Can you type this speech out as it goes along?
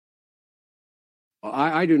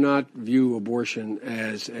I do not view abortion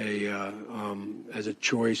as a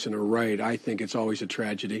choice and a right. I think it's always a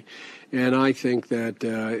tragedy, and I think that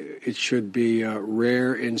it should be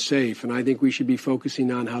rare and safe. And I think we should be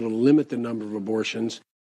focusing on how to limit the number of abortions.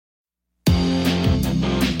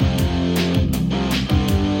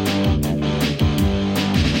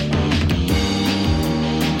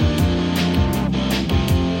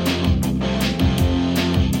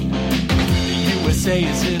 USA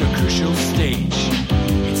is in a crucial stage.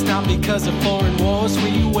 It's not because of foreign wars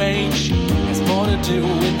we wage. It's more to do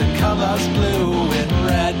with the colors blue and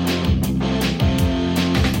red.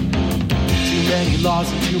 Too many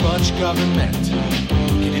laws and too much government.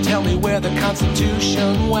 Can you tell me where the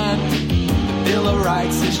Constitution went? The Bill of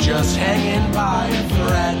Rights is just hanging by a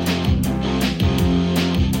thread.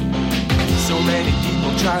 So many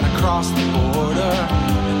people trying to cross the border,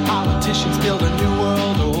 and politicians build a new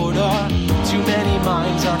world order. Too many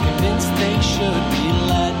minds are convinced they should be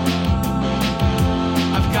led.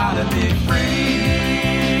 I've gotta be free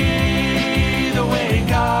the way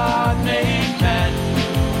God made men,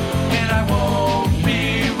 and I won't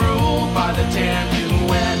be ruled by the damn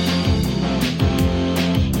UN.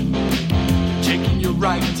 Taking your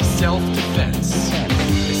right to self-defense.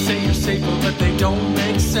 They say you're safer, but they don't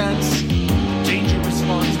make sense. Dangerous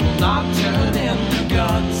ones will not turn into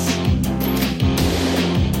guns.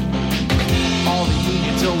 All the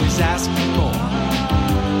unions always ask for more.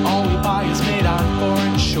 All we buy is made on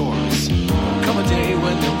foreign shores. There'll come a day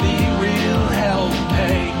when there'll be real hell to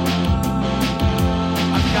pay.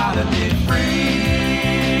 I've gotta be free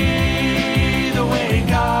the way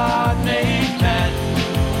God made men,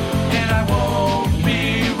 and I won't be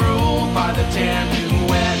ruled by the damn UN.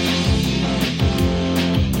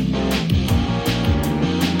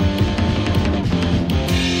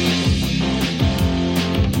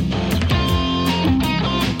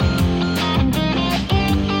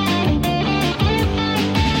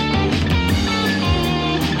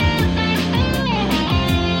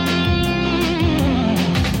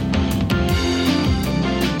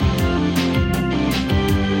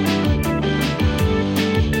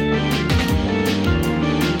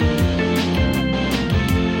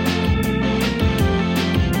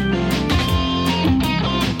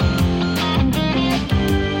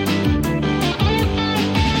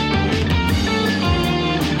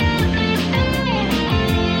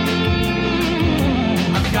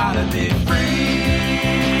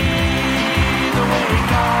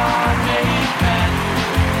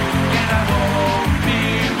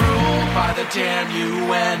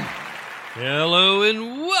 Hello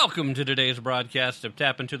and welcome to today's broadcast of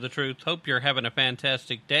Tap Into the Truth. Hope you're having a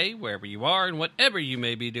fantastic day wherever you are and whatever you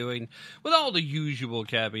may be doing, with all the usual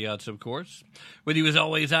caveats, of course. With you as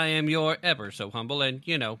always, I am your ever so humble and,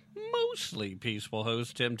 mostly peaceful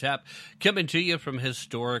host, Tim Tapp, coming to you from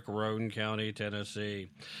historic Roane County, Tennessee.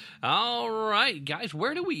 All right, guys,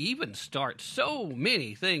 where do we even start? So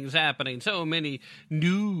many things happening, so many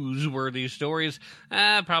newsworthy stories.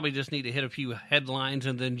 I probably just need to hit a few headlines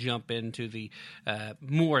and then jump into the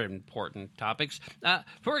more important topics.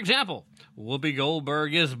 For example, Whoopi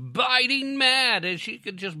Goldberg is biting mad, and she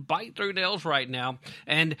could just bite through nails right now.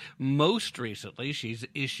 And most recently, she's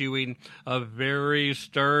issuing a very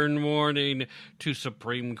stern warning to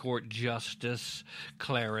Supreme Court Justice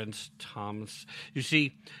Clarence Thomas. You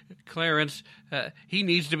see, Clarence, he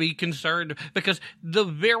needs to be concerned because the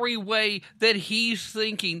very way that he's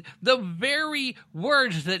thinking, the very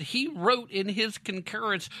words that he wrote in his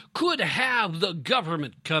concurrence could have the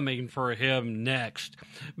government coming for him next.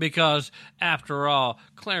 Because, after all,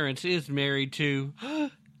 Clarence is married to,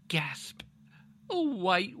 gasp, a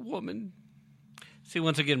white woman. See,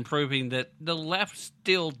 once again, proving that the left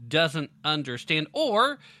still doesn't understand,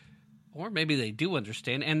 or maybe they do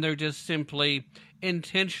understand, and they're just simply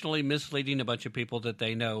intentionally misleading a bunch of people that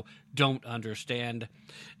they know don't understand,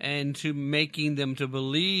 and to making them to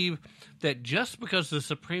believe that just because the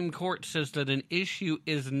Supreme Court says that an issue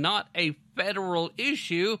is not a federal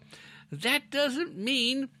issue, that doesn't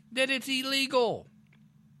mean that it's illegal.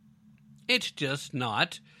 It's just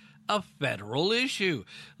not a federal issue.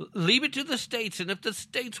 Leave it to the states, and if the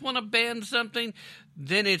states want to ban something,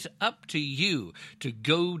 then it's up to you to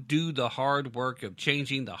go do the hard work of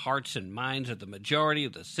changing the hearts and minds of the majority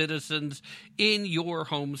of the citizens in your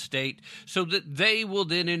home state so that they will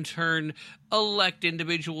then in turn elect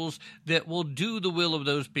individuals that will do the will of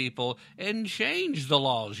those people and change the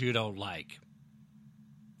laws you don't like.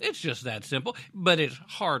 It's just that simple, but it's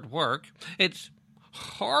hard work. It's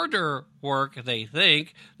harder work, they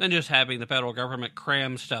think, than just having the federal government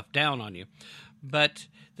cram stuff down on you. But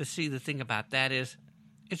the thing about that is,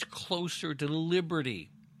 it's closer to liberty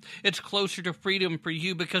It's closer to freedom for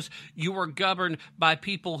you because you are governed by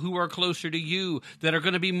people who are closer to you, that are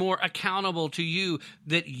going to be more accountable to you,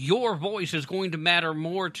 that your voice is going to matter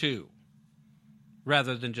more to,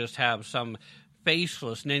 rather than just have some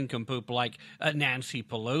faceless nincompoop like Nancy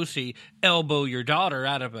Pelosi elbow your daughter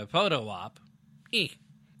out of a photo op.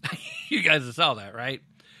 You guys saw that, right?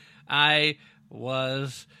 I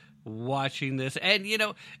was watching this, and,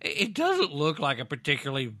 it doesn't look like a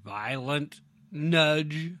particularly violent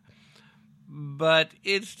nudge, but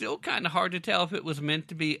it's still kind of hard to tell if it was meant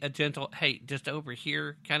to be a gentle, hey, just over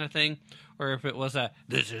here kind of thing, or if it was a,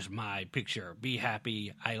 this is my picture, be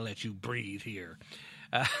happy, I let you breathe here.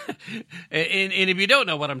 And if you don't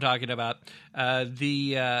know what I'm talking about,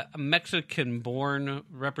 the Mexican-born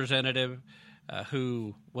representative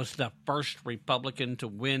who was the first Republican to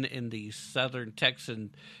win in the Southern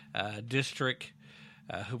Texan district,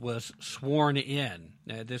 who was sworn in.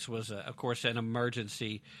 This was, of course, an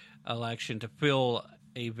emergency election to fill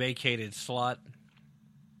a vacated slot.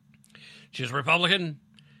 She's Republican,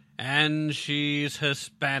 and she's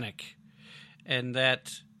Hispanic. And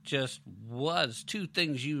that just was two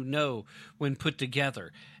things when put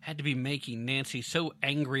together. Had to be making Nancy so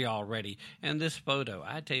angry already. And this photo,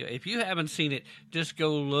 I tell you, if you haven't seen it, just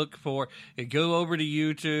go look for it. Go over to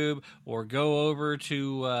YouTube or go over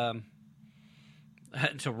to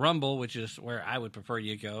Rumble, which is where I would prefer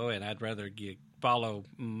you go, and I'd rather you follow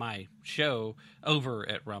my show over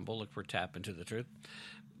at Rumble. Look for Tap Into the Truth.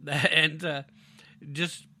 And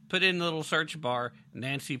just put in the little search bar,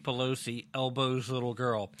 Nancy Pelosi elbows little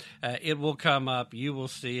girl. It will come up. You will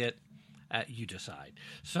see it. You decide.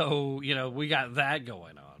 So, we got that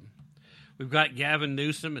going on. We've got Gavin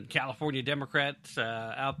Newsom and California Democrats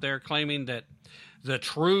out there claiming that the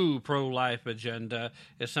true pro-life agenda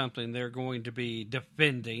is something they're going to be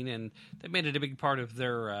defending, and they made it a big part of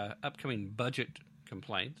their upcoming budget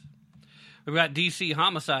complaints. We've got D.C.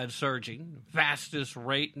 homicide surging, fastest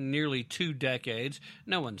rate in nearly 2 decades.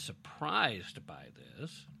 No one's surprised by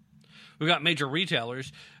this. We've got major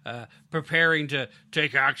retailers preparing to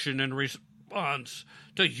take action in response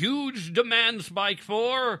to huge demand spike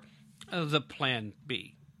for the Plan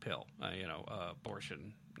B pill,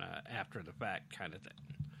 abortion after the fact kind of thing.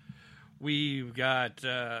 We've got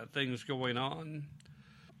things going on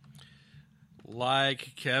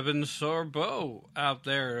like Kevin Sorbo out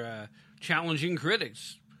there challenging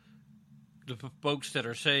critics, the folks that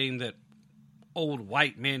are saying that old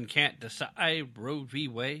white men can't decide Roe v.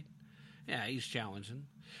 Wade. Yeah, he's challenging.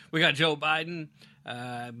 We got Joe Biden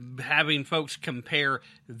having folks compare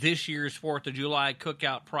this year's 4th of July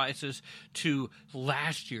cookout prices to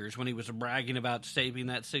last year's when he was bragging about saving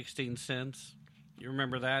that 16 cents. You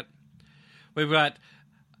remember that? We've got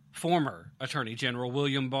former Attorney General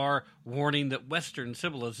William Barr warning that Western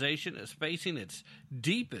civilization is facing its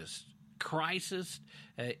deepest crisis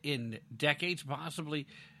in decades, possibly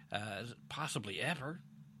ever.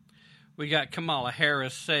 We got Kamala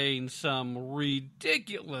Harris saying some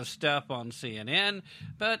ridiculous stuff on CNN,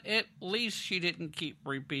 but at least she didn't keep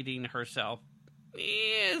repeating herself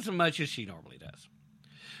as much as she normally does.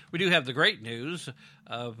 We do have the great news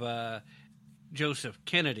of Joseph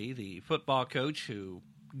Kennedy, the football coach who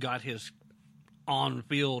got his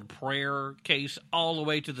on-field prayer case all the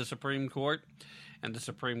way to the Supreme Court, and the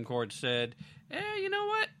Supreme Court said, you know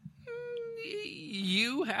what?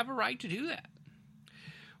 You have a right to do that.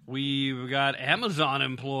 We've got Amazon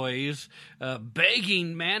employees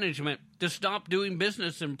begging management to stop doing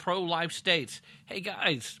business in pro-life states. Hey,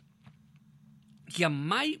 guys, you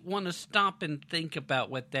might want to stop and think about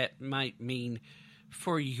what that might mean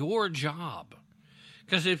for your job.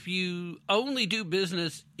 Because if you only do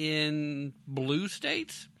business in blue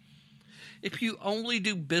states, if you only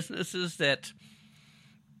do businesses that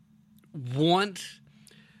want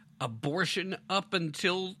abortion up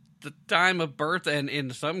until the time of birth, and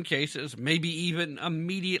in some cases, maybe even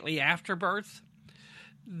immediately after birth,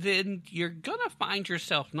 then you're going to find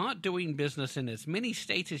yourself not doing business in as many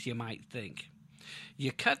states as you might think.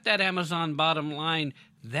 You cut that Amazon bottom line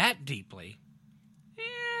that deeply,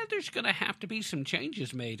 there's going to have to be some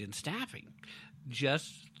changes made in staffing.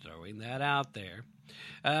 Just throwing that out there.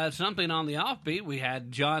 Something on the offbeat, we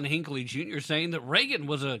had John Hinckley Jr. saying that Reagan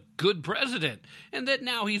was a good president and that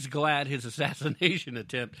now he's glad his assassination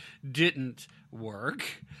attempt didn't work.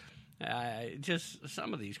 Just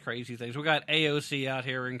some of these crazy things. We got AOC out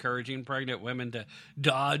here encouraging pregnant women to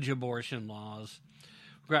dodge abortion laws.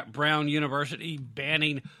 We've got Brown University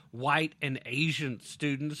banning white and Asian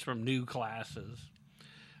students from new classes.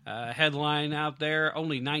 Headline out there,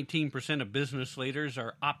 only 19% of business leaders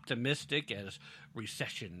are optimistic as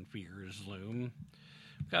recession fears loom.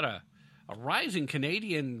 We've got a A rising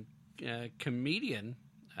Canadian comedian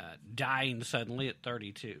dying suddenly at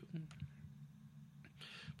 32.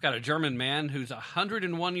 We've got a German man who's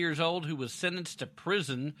 101 years old who was sentenced to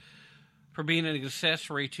prison for being an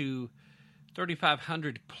accessory to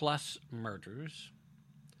 3,500 plus murders.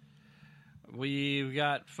 We've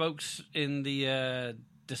got folks in the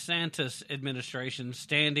DeSantis administration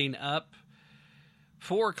standing up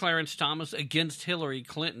for Clarence Thomas against Hillary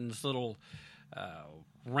Clinton's little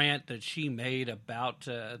rant that she made about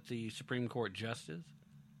the Supreme Court justice.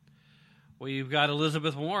 We've got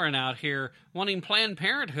Elizabeth Warren out here wanting Planned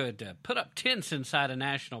Parenthood to put up tents inside a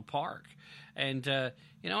national park. And,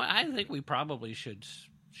 I think we probably should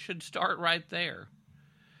start right there.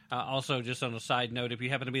 Also, just on a side note, if you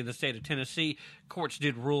happen to be in the state of Tennessee, courts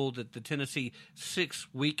did rule that the Tennessee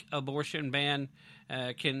 6-week abortion ban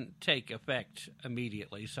can take effect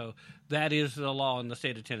immediately. So that is the law in the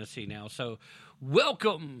state of Tennessee now. So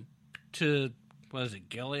welcome to, what is it,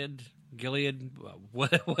 Gilead,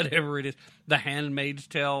 whatever it is, The Handmaid's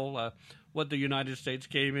Tale, what the United States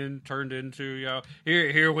turned into.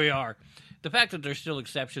 Here we are. The fact that there's still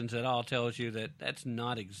exceptions at all tells you that that's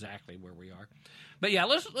not exactly where we are. But yeah,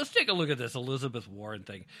 let's take a look at this Elizabeth Warren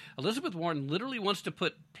thing. Elizabeth Warren literally wants to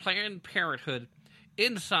put Planned Parenthood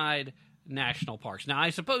inside national parks. Now,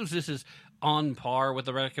 I suppose this is on par with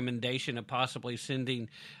the recommendation of possibly sending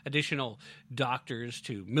additional doctors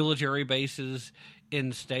to military bases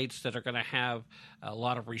in states that are going to have a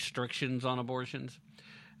lot of restrictions on abortions.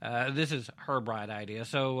 This is her bright idea.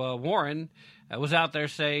 So Warren was out there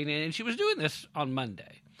saying, and she was doing this on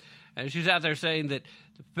Monday, she's out there saying that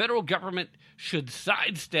the federal government should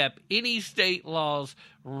sidestep any state laws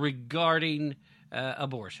regarding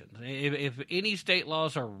abortions. If any state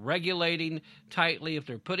laws are regulating tightly, if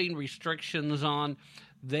they're putting restrictions on,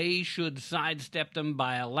 they should sidestep them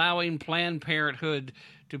by allowing Planned Parenthood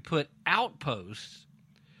to put outposts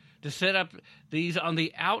to set up these on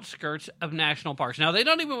the outskirts of national parks. Now, they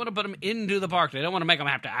don't even want to put them into the park. They don't want to make them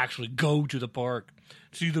have to actually go to the park,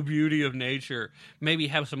 see the beauty of nature, maybe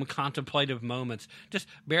have some contemplative moments. Just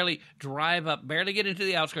barely drive up, barely get into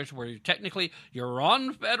the outskirts where you're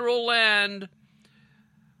on federal land.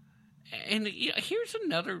 And here's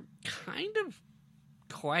another kind of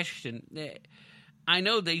question. I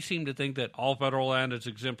know they seem to think that all federal land is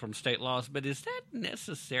exempt from state laws, but is that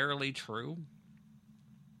necessarily true?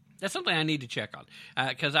 That's something I need to check on,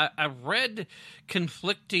 because I've read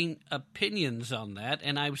conflicting opinions on that,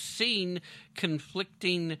 and I've seen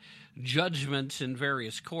conflicting judgments in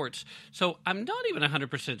various courts. So I'm not even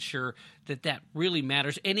 100% sure that really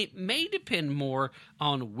matters, and it may depend more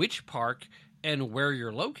on which park and where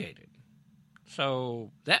you're located.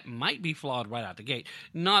 So that might be flawed right out the gate.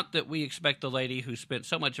 Not that we expect the lady who spent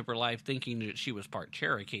so much of her life thinking that she was part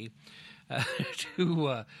Cherokee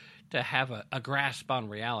to have a grasp on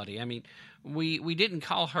reality. I mean, we didn't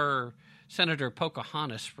call her Senator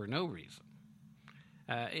Pocahontas for no reason.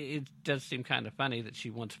 It does seem kind of funny that she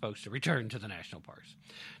wants folks to return to the national parks.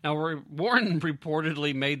 Now, Warren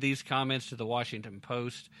reportedly made these comments to the Washington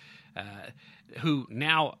Post, who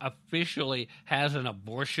now officially has an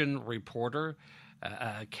abortion reporter,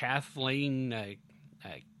 Kathleen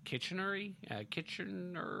Kitchener.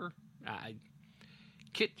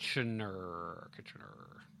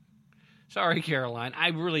 Sorry, Caroline.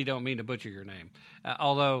 I really don't mean to butcher your name.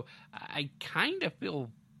 Although I kind of feel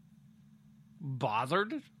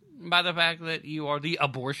bothered by the fact that you are the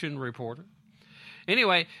abortion reporter.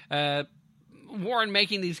 Anyway, Warren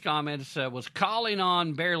making these comments was calling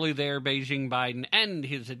on barely there Beijing Biden and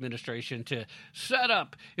his administration to set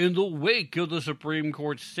up in the wake of the Supreme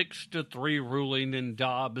Court's 6-3 ruling in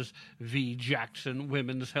Dobbs v. Jackson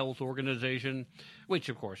Women's Health Organization, which,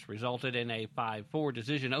 of course, resulted in a 5-4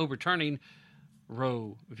 decision overturning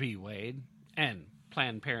Roe v. Wade and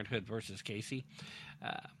Planned Parenthood versus Casey.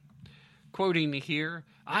 Quoting here,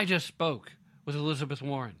 "I just spoke with Elizabeth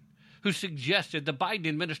Warren, who suggested the Biden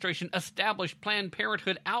administration establish Planned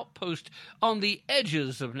Parenthood outposts on the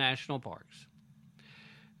edges of national parks.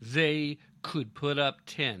 They could put up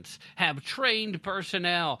tents, have trained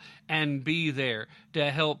personnel, and be there to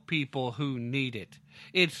help people who need it.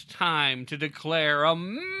 It's time to declare a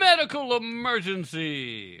medical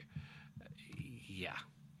emergency." Yeah.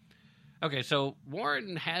 Okay, so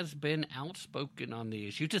Warren has been outspoken on the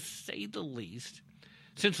issue, to say the least,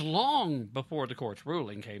 since long before the court's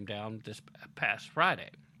ruling came down this past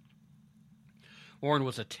Friday. Warren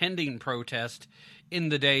was attending protest in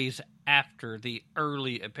the days after the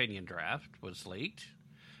early opinion draft was leaked,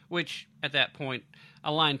 which at that point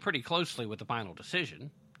aligned pretty closely with the final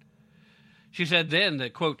decision. She said then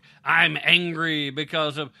that, quote, I'm angry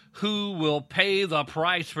because of who will pay the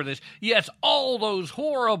price for this. Yes, all those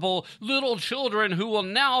horrible little children who will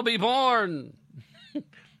now be born.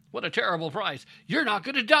 What a terrible price. You're not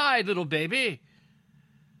going to die, little baby.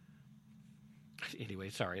 Anyway,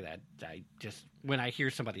 sorry that I just, when I hear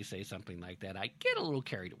somebody say something like that, I get a little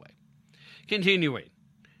carried away. Continuing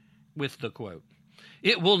with the quote.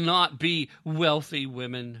 It will not be wealthy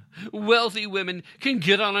women. Wealthy women can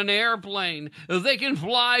get on an airplane. They can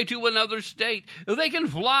fly to another state. They can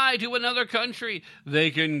fly to another country.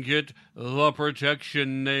 They can get the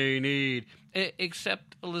protection they need.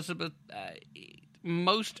 Except, Elizabeth,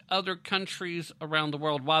 most other countries around the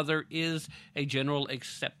world, while there is a general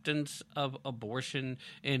acceptance of abortion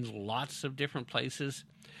in lots of different places,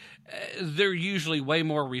 they're usually way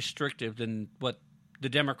more restrictive than what the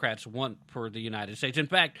Democrats want for the United States. In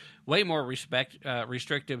fact, way more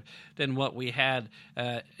restrictive than what we had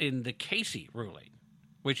in the Casey ruling,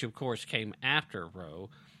 which, of course, came after Roe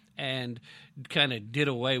and kind of did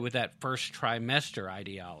away with that first trimester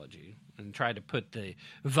ideology and tried to put the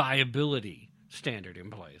viability standard in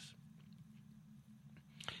place.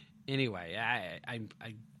 Anyway, I'm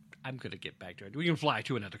going to get back to it. We can fly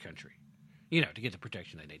to another country, to get the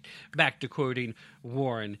protection they need. Back to quoting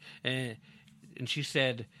Warren. And she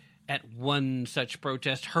said at one such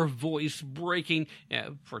protest, her voice breaking,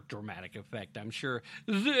 for dramatic effect, I'm sure,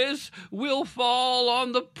 this will fall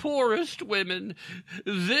on the poorest women.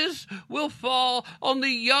 This will fall on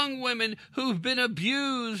the young women who've been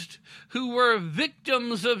abused, who were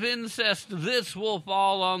victims of incest. This will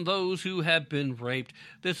fall on those who have been raped.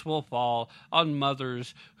 This will fall on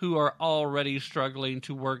mothers who are already struggling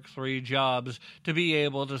to work 3 jobs to be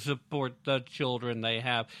able to support the children they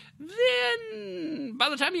have. Then, by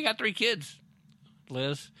the time you got 3 kids,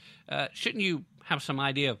 Liz, shouldn't you have some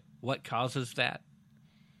idea of what causes that?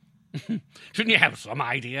 Shouldn't you have some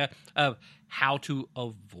idea of how to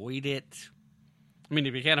avoid it? I mean,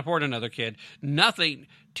 if you can't afford another kid, nothing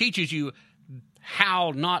teaches you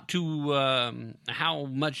how not to, how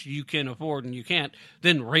much you can afford and you can't,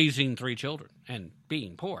 than raising 3 children and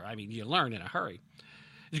being poor. I mean, you learn in a hurry.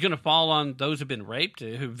 It's going to fall on those who've been raped,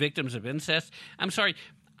 who are victims of incest. I'm sorry,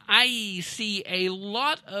 I see a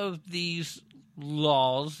lot of these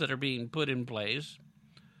laws that are being put in place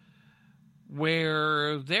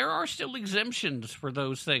where there are still exemptions for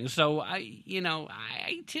those things. So I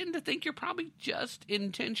tend to think you're probably just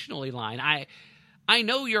intentionally lying. I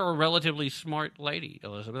know you're a relatively smart lady,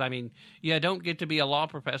 Elizabeth. I mean, you don't get to be a law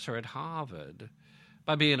professor at Harvard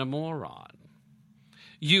by being a moron.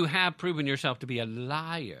 You have proven yourself to be a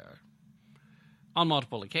liar on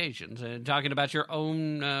multiple occasions, and talking about your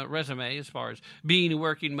own resume as far as being a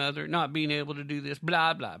working mother, not being able to do this,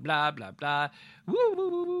 blah, blah, blah, blah, blah. Woo, woo,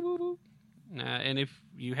 woo, woo, woo. And if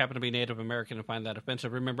you happen to be Native American and find that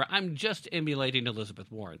offensive, remember, I'm just emulating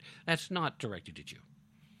Elizabeth Warren. That's not directed at you.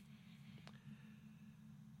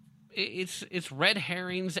 It's red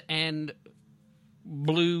herrings and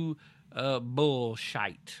blue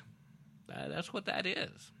bullshite. That's what that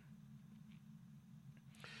is.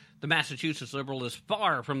 The Massachusetts Liberal is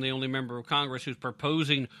far from the only member of Congress who's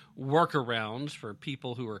proposing workarounds for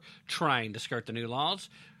people who are trying to skirt the new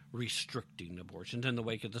laws, restricting abortions in the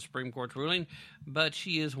wake of the Supreme Court's ruling, but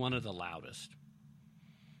she is one of the loudest.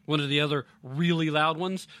 One of the other really loud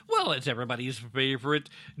ones? Well, it's everybody's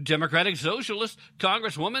favorite Democratic Socialist,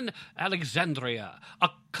 Congresswoman Alexandria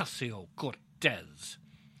Ocasio-Cortez.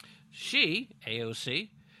 She, AOC,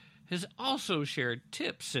 has also shared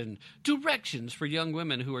tips and directions for young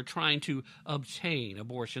women who are trying to obtain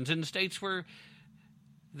abortions in states where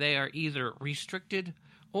they are either restricted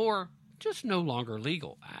or just no longer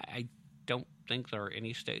legal. I don't think there are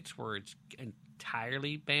any states where it's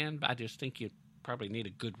entirely banned. I just think you probably need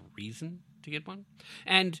a good reason to get one.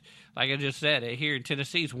 And like I just said, here in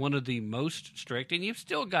Tennessee is one of the most strict, and you've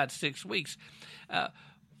still got 6 weeks.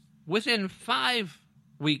 Within 5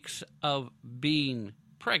 weeks of being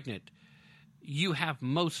pregnant, you have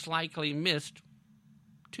most likely missed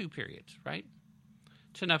 2 periods, right?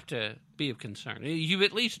 It's enough to be of concern. You've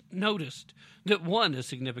at least noticed that one is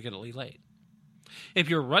significantly late. If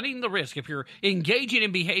you're running the risk, if you're engaging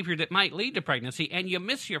in behavior that might lead to pregnancy and you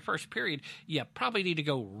miss your first period, you probably need to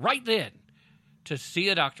go right then to see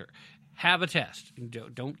a doctor. Have a test.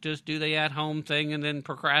 Don't just do the at-home thing and then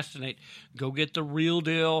procrastinate. Go get the real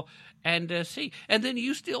deal and see. And then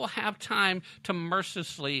you still have time to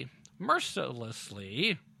mercilessly,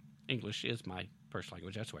 English is my first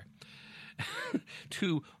language, I swear,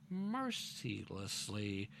 to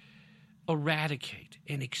mercilessly eradicate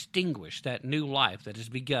and extinguish that new life that has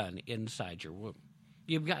begun inside your womb.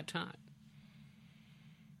 You've got time.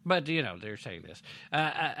 But, they're saying this.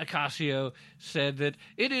 Ocasio said that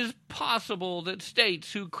it is possible that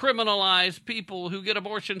states who criminalize people who get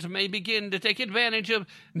abortions may begin to take advantage of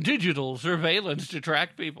digital surveillance to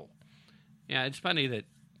track people. Yeah, it's funny that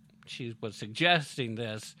she was suggesting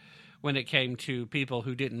this when it came to people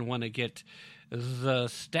who didn't want to get the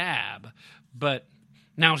stab. But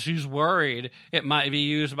now she's worried it might be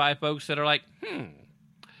used by folks that are like,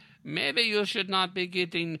 maybe you should not be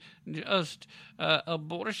getting just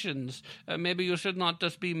abortions. Maybe you should not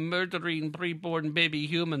just be murdering preborn baby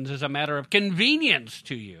humans as a matter of convenience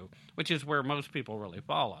to you, which is where most people really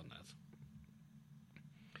fall on this.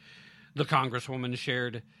 The Congresswoman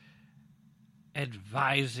shared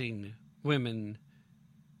advising women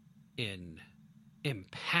in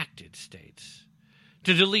impacted states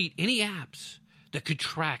to delete any apps that could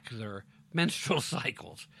track their menstrual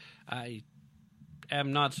cycles. I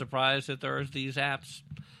am not surprised that there are these apps.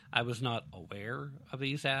 I was not aware of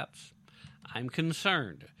these apps. I'm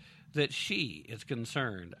concerned that she is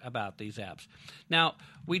concerned about these apps. Now,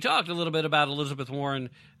 we talked a little bit about Elizabeth Warren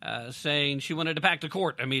saying she wanted to pack the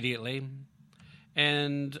court immediately.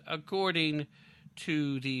 And according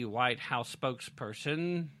to the White House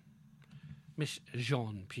spokesperson, Miss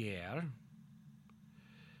Jean-Pierre,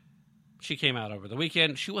 she came out over the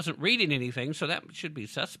weekend. She wasn't reading anything, so that should be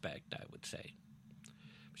suspect, I would say.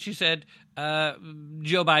 She said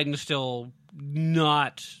Joe Biden's still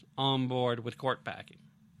not on board with court packing.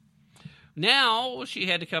 Now she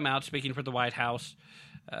had to come out speaking for the White House,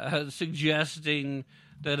 suggesting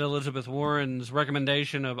that Elizabeth Warren's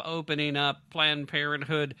recommendation of opening up Planned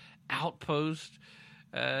Parenthood outposts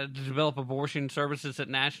to develop abortion services at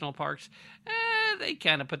national parks, they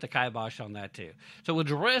kind of put the kibosh on that too. So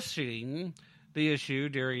addressing the issue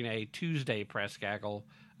during a Tuesday press gaggle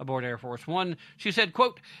aboard Air Force One, she said,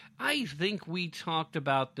 quote, "I think we talked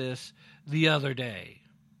about this the other day,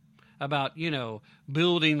 about,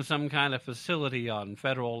 building some kind of facility on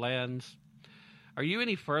federal lands. Are you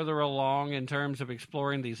any further along in terms of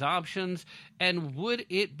exploring these options? And would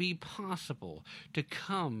it be possible to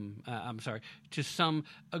to some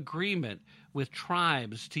agreement with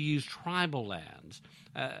tribes to use tribal lands?"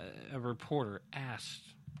 A reporter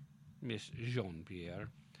asked Miss Jean-Pierre.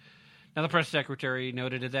 Now, the press secretary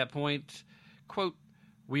noted at that point, quote,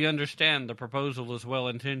 "We understand the proposal is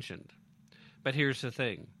well-intentioned, but here's the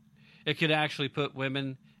thing. It could actually put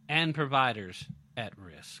women and providers at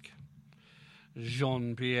risk."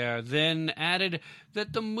 Jean-Pierre then added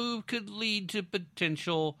that the move could lead to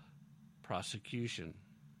potential persecution.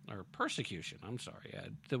 I'm sorry,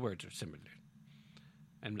 the words are similar.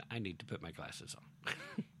 And I need to put my glasses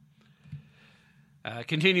on.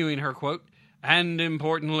 Continuing her quote, "And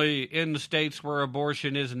importantly, in states where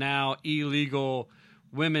abortion is now illegal,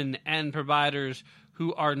 women and providers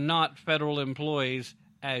who are not federal employees,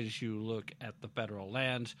 as you look at the federal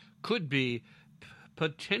lands, could be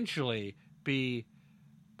potentially be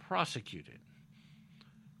prosecuted."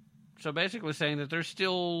 So basically saying that there's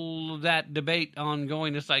still that debate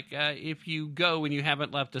ongoing. It's like if you go and you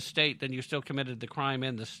haven't left the state, then you still committed the crime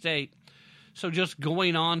in the state. So just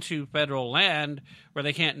going on to federal land where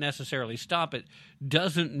they can't necessarily stop it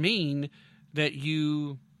doesn't mean that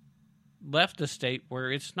you left the state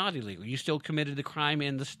where it's not illegal. You still committed the crime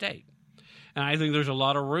in the state. And I think there's a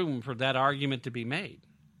lot of room for that argument to be made.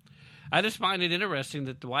 I just find it interesting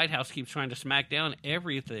that the White House keeps trying to smack down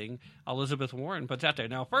everything Elizabeth Warren puts out there.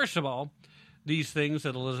 Now, first of all, these things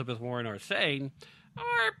that Elizabeth Warren are saying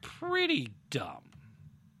are pretty dumb.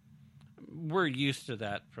 We're used to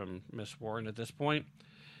that from Miss Warren at this point.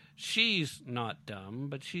 She's not dumb,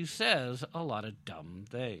 but she says a lot of dumb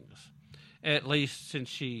things, at least since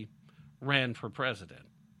she ran for president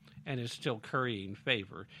and is still currying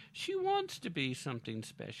favor. She wants to be something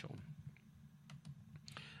special.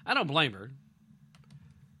 I don't blame her.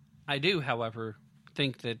 I do, however,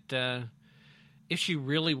 think that if she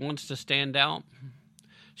really wants to stand out,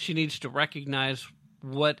 she needs to recognize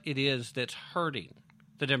what it is that's hurting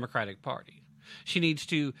the Democratic Party. She needs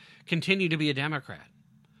to continue to be a Democrat,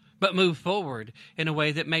 but move forward in a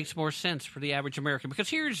way that makes more sense for the average American. Because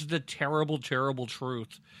here's the terrible, terrible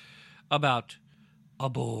truth about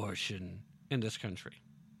abortion in this country.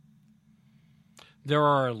 There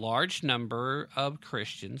are a large number of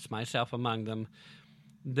Christians, myself among them,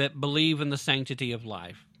 that believe in the sanctity of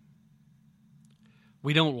life.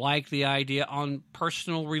 We don't like the idea on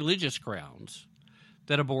personal religious grounds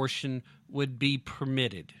that abortion would be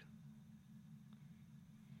permitted.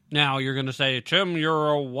 Now, you're going to say, "Tim, you're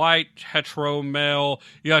a white, hetero male.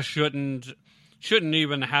 You shouldn't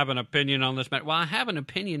even have an opinion on this matter." Well, I have an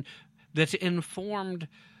opinion that's informed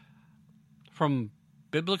from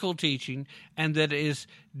biblical teaching and that is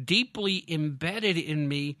deeply embedded in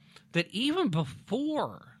me, that even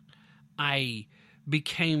before I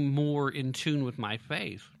became more in tune with my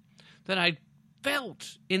faith, that I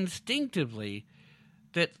felt instinctively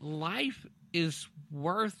that life is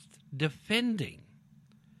worth defending,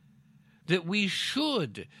 that we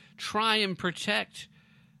should try and protect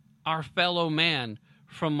our fellow man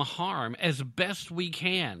from harm as best we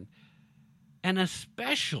can, and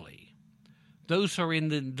especially those who are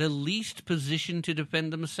in the least position to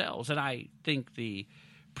defend themselves. And I think the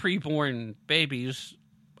preborn babies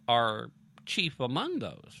are chief among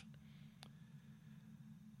those.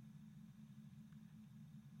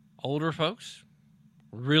 Older folks,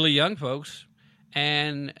 really young folks,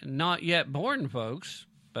 and not yet born folks,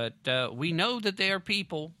 but we know that they are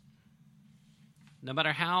people. No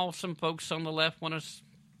matter how some folks on the left want us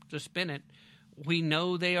to spin it, we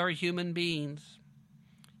know they are human beings.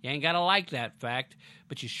 You ain't got to like that fact,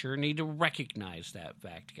 but you sure need to recognize that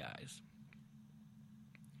fact, guys.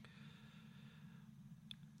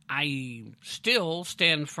 I still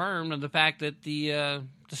stand firm on the fact that the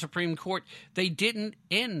Supreme Court, they didn't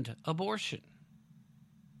end abortion.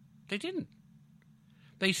 They didn't.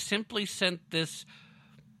 They simply sent this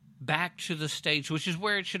back to the states, which is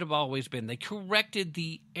where it should have always been. They corrected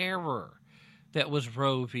the error that was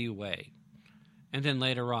Roe v. Wade, and then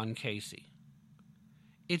later on Casey.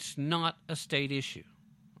 It's not a state issue.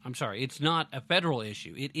 I'm sorry, it's not a federal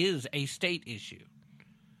issue. It is a state issue.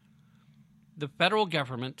 The federal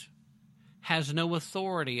government has no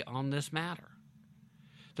authority on this matter.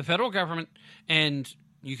 The federal government, and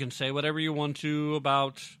you can say whatever you want to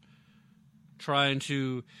about trying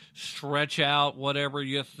to stretch out whatever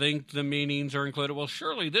you think the meanings are included. Well,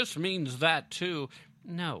 surely this means that too.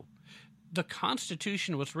 No. The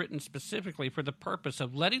Constitution was written specifically for the purpose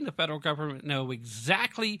of letting the federal government know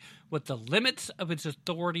exactly what the limits of its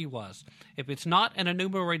authority was. If it's not an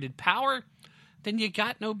enumerated power, then you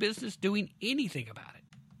got no business doing anything about it.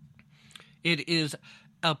 It is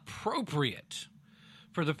appropriate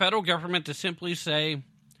for the federal government to simply say,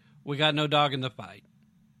 we got no dog in the fight,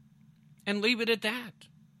 and leave it at that.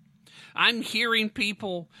 I'm hearing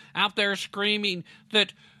people out there screaming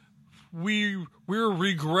that we're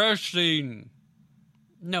regressing.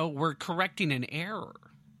 No, we're correcting an error.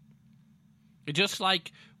 Just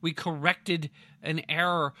like we corrected an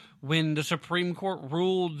error when the Supreme Court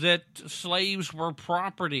ruled that slaves were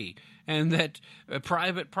property and that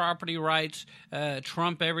private property rights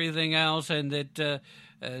trump everything else, and that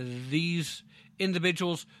these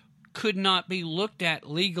individuals could not be looked at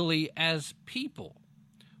legally as people.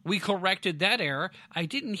 We corrected that error. I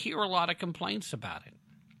didn't hear a lot of complaints about it.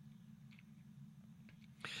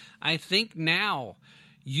 I think now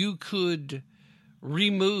you could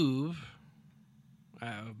remove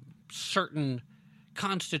certain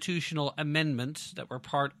constitutional amendments that were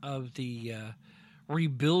part of the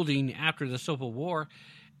rebuilding after the Civil War,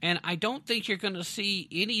 and I don't think you're going to see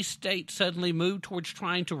any state suddenly move towards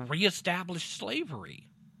trying to reestablish slavery.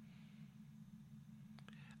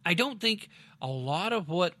 I don't think a lot of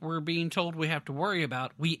what we're being told we have to worry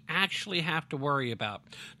about, we actually have to worry about.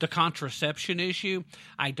 The contraception issue,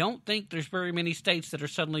 I don't think there's very many states that are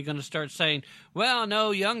suddenly going to start saying, well,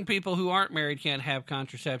 no, young people who aren't married can't have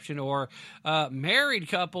contraception, or married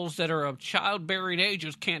couples that are of childbearing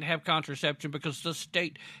ages can't have contraception because the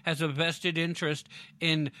state has a vested interest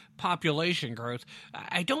in population growth.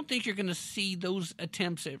 I don't think you're going to see those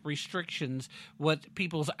attempts at restrictions, what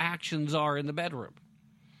people's actions are in the bedroom.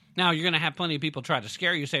 Now, you're going to have plenty of people try to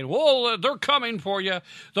scare you, saying, whoa, they're coming for you.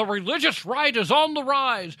 The religious right is on the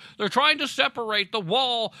rise. They're trying to separate the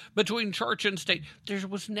wall between church and state. There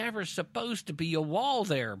was never supposed to be a wall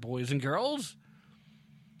there, boys and girls.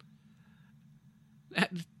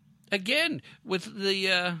 Again, with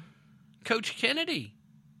the Coach Kennedy,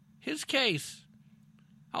 his case,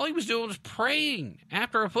 all he was doing was praying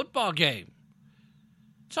after a football game.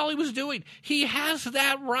 That's all he was doing. He has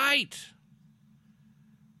that right.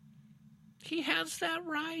 He has that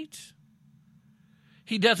right.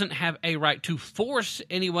 He doesn't have a right to force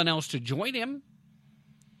anyone else to join him.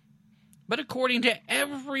 But according to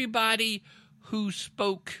everybody who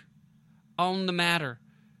spoke on the matter,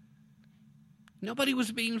 nobody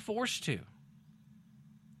was being forced to.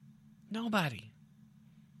 Nobody.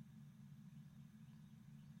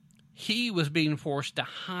 He was being forced to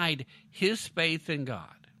hide his faith in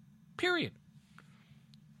God. Period.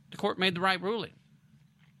 The court made the right ruling.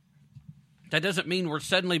 That doesn't mean we're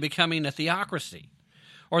suddenly becoming a theocracy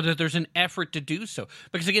or that there's an effort to do so.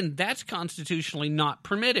 Because, again, that's constitutionally not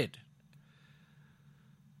permitted.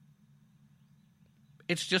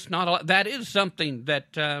 It's just not. That is something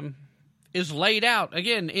that is laid out,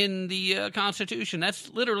 again, in the Constitution.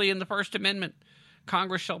 That's literally in the First Amendment.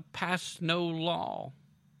 Congress shall pass no law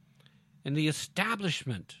in the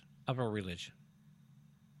establishment of a religion.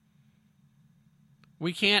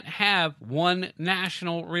 We can't have one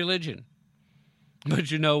national religion.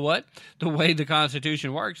 But you know what? The way the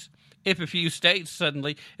Constitution works, if a few states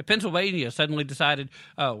suddenly, if Pennsylvania suddenly decided,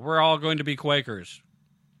 oh, we're all going to be Quakers,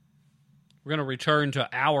 we're going to return to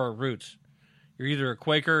our roots. You're either a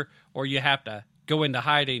Quaker or you have to go into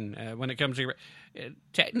hiding when it comes to...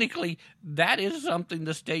 Technically, that is something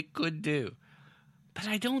the state could do. But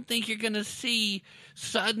I don't think you're going to see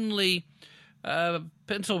suddenly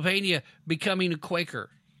Pennsylvania becoming a Quaker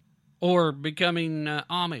or becoming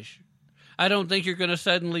Amish. I don't think you're going to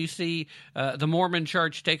suddenly see the Mormon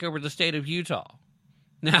Church take over the state of Utah.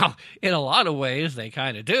 Now, in a lot of ways, they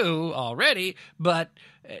kind of do already, but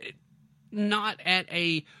not at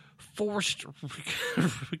a forced,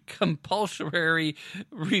 compulsory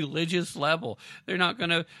religious level. They're not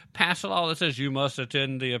going to pass a law that says you must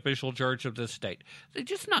attend the official church of this state. They're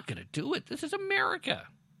just not going to do it. This is America.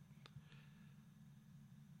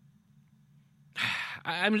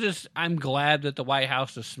 I'm glad that the White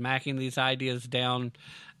House is smacking these ideas down.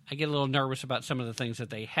 I get a little nervous about some of the things that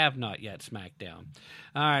they have not yet smacked down.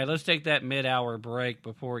 All right, let's take that mid-hour break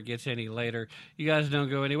before it gets any later. You guys don't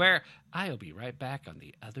go anywhere. I'll be right back on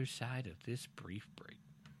the other side of this brief break.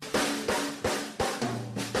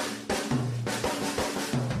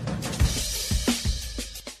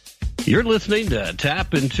 You're listening to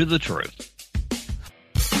Tap Into the Truth.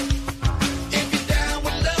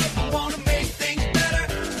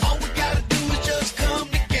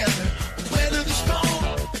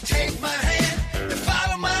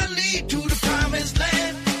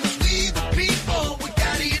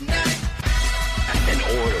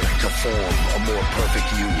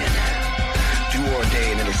 Perfect union. Do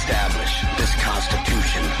ordain and establish this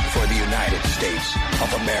Constitution for the United States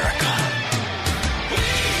of America.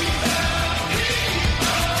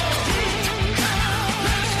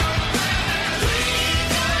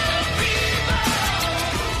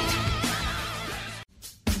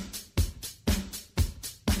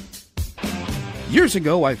 Years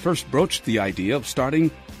ago, I first broached the idea of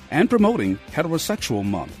starting and promoting Heterosexual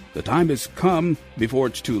Month. The time has come before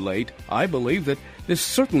it's too late. I believe that this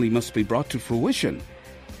certainly must be brought to fruition.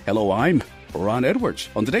 Hello, I'm Ron Edwards.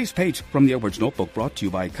 On today's page from the Edwards Notebook, brought to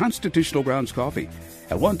you by Constitutional Grounds Coffee.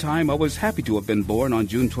 At one time, I was happy to have been born on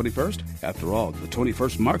June 21st. After all, the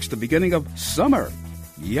 21st marks the beginning of summer.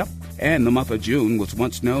 Yep. And the month of June was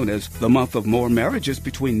once known as the month of more marriages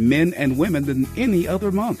between men and women than any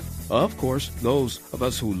other month. Of course, those of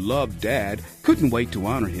us who love Dad couldn't wait to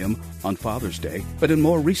honor him on Father's Day. But in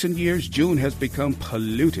more recent years, June has become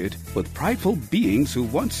polluted with prideful beings who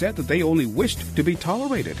once said that they only wished to be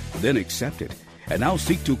tolerated, then accepted, and now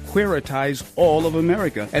seek to queeritize all of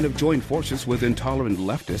America and have joined forces with intolerant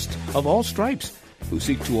leftists of all stripes who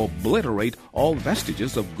seek to obliterate all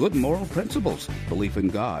vestiges of good moral principles, belief in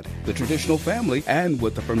God, the traditional family, and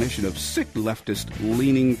with the permission of sick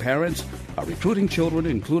leftist-leaning parents, are recruiting children,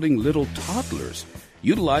 including little toddlers,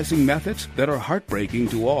 utilizing methods that are heartbreaking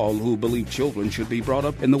to all who believe children should be brought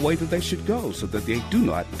up in the way that they should go so that they do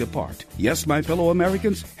not depart. Yes, my fellow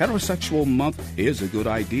Americans, Heterosexual Month is a good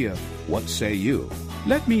idea. What say you?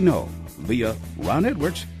 Let me know via Ron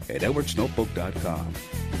Edwards at edwardsnotebook.com.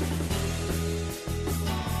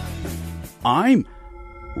 I'm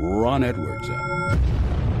Ron Edwards.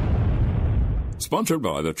 Sponsored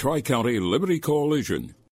by the Tri-County Liberty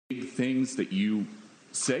Coalition. Things that you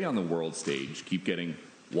say on the world stage keep getting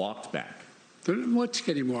walked back. What's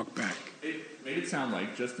getting walked back? It made it sound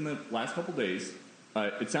like, just in the last couple days,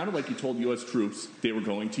 it sounded like you told U.S. troops they were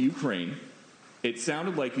going to Ukraine. It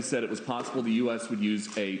sounded like you said it was possible the U.S. would use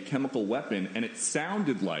a chemical weapon, and it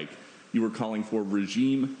sounded like you were calling for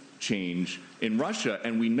regime change in Russia,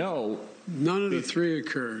 and we know... None of the three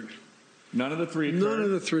occurred. None of the three occurred? None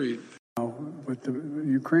of the three. But the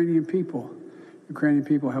Ukrainian people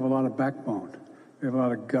have a lot of backbone. They have a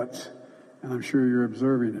lot of guts, and I'm sure you're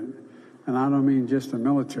observing it. And I don't mean just the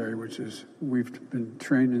military, which is we've been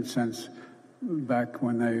trained in since back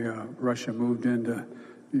when Russia moved into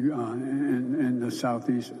in the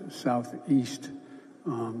southeast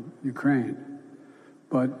Ukraine,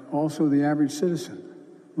 but also the average citizen.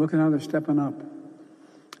 Look at how they're stepping up.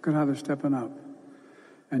 Look at how they're stepping up.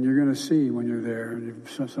 And you're going to see when you're there, and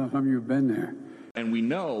some of you have been there. And we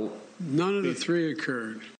know none of the three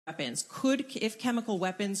occurred. Weapons. If chemical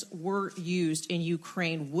weapons were used in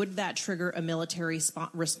Ukraine, would that trigger a military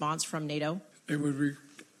response from NATO? It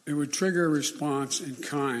would trigger a response in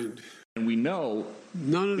kind. And we know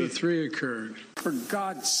none of the three occurred. For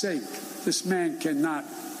God's sake, this man cannot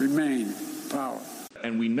remain in power.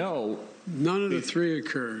 And we know none of the three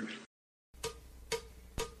occurred.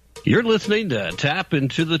 You're listening to Tap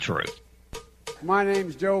Into the Truth. My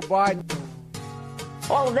name's Joe Biden.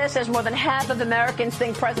 All of this as more than half of Americans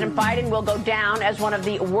think President Biden will go down as one of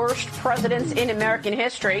the worst presidents in American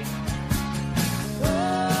history.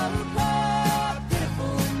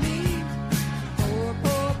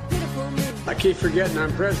 I keep forgetting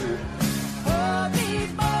I'm president.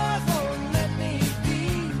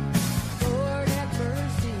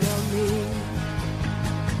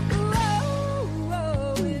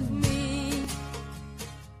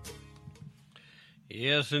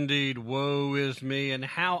 Yes, indeed. Woe is me. And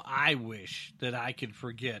how I wish that I could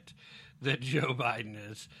forget that Joe Biden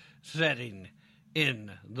is sitting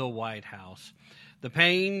in the White House. The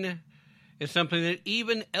pain is something that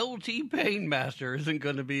even LT Painmaster isn't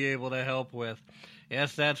going to be able to help with.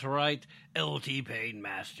 Yes, that's right, LT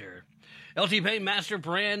Painmaster. LT Painmaster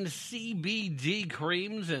brand CBD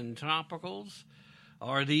creams and topicals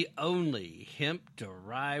are the only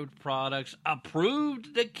hemp-derived products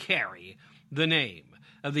approved to carry the name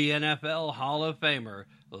of the NFL Hall of Famer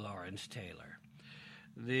Lawrence Taylor.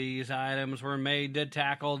 These items were made to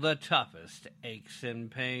tackle the toughest aches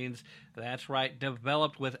and pains. That's right,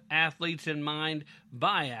 developed with athletes in mind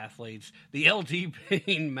by athletes. The LT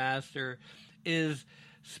Painmaster is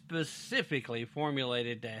specifically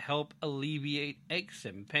formulated to help alleviate aches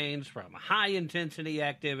and pains from high-intensity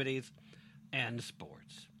activities and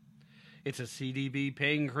sports. It's a CBD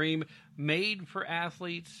pain cream made for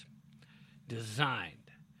athletes,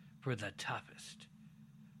 designed for the toughest,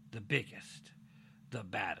 the biggest, the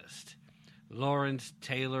baddest. Lawrence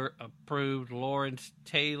Taylor approved. Lawrence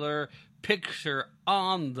Taylor picture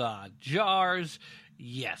on the jars.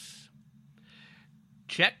 Yes.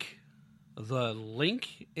 Check the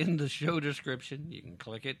link in the show description. You can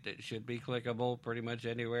click it. It should be clickable pretty much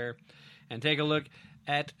anywhere. And take a look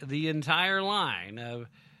at the entire line of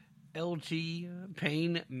LT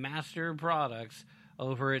Painmaster products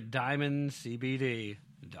over at DiamondCBD.com.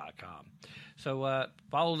 So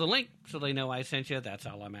follow the link so they know I sent you. That's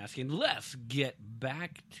all I'm asking. Let's get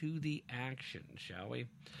back to the action, shall we?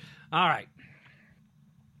 All right.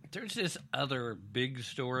 There's this other big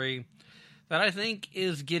story that I think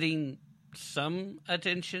is getting some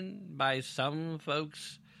attention by some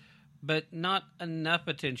folks, but not enough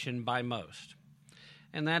attention by most.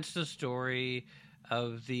 And that's the story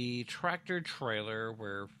of the tractor trailer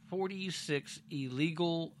where 46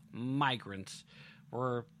 illegal migrants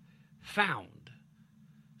were found,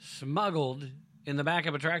 smuggled in the back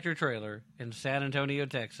of a tractor trailer in San Antonio,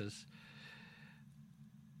 Texas,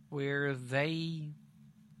 where they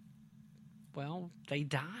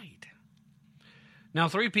died. Now,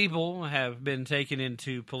 3 people have been taken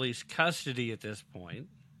into police custody at this point,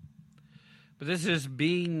 but this is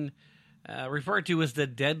being referred to as the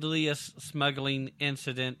deadliest smuggling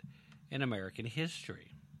incident in American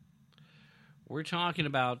history. We're talking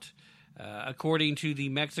about, according to the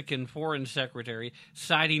Mexican Foreign Secretary,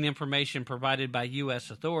 citing information provided by U.S.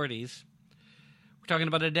 authorities, we're talking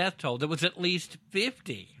about a death toll that was at least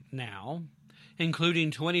 50 now,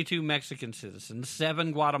 including 22 Mexican citizens,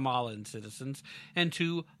 7 Guatemalan citizens, and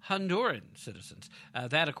 2 Honduran citizens.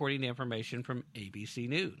 That according to information from ABC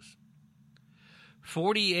News.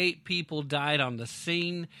 48 people died on the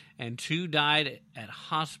scene, and 2 died at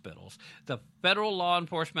hospitals. The federal law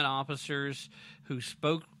enforcement officers who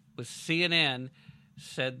spoke with CNN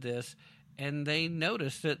said this, and they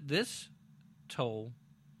noticed that this toll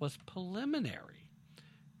was preliminary,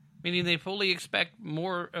 meaning they fully expect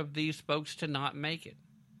more of these folks to not make it.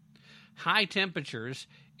 High temperatures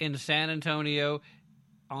in San Antonio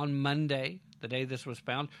on Monday, the day this was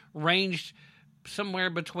found, ranged somewhere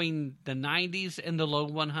between the 90s and the low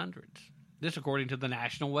 100s. This according to the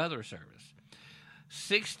National Weather Service.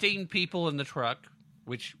 16 people in the truck,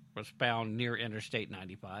 which was found near Interstate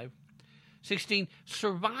 95. 16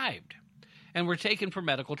 survived and were taken for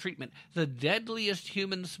medical treatment. The deadliest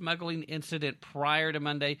human smuggling incident prior to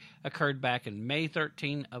Monday occurred back in May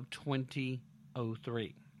 13 of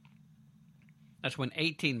 2003. That's when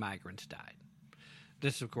 18 migrants died.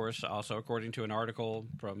 This, of course, also according to an article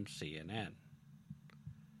from CNN.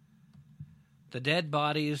 The dead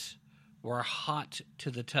bodies were hot to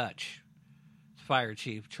the touch, Fire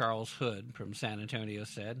Chief Charles Hood from San Antonio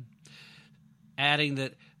said, adding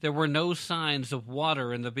that there were no signs of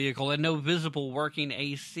water in the vehicle and no visible working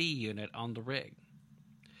AC unit on the rig.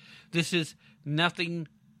 This is nothing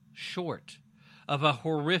short of a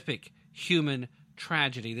horrific human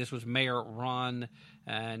tragedy. This was Mayor Ron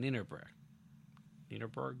Ninnerbrecht.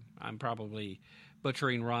 Niederberg. I'm probably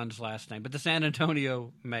butchering Ron's last name, but the San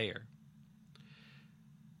Antonio mayor.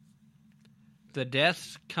 The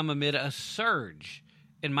deaths come amid a surge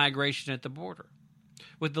in migration at the border,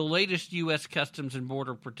 with the latest U.S. Customs and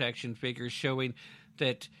Border Protection figures showing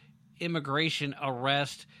that immigration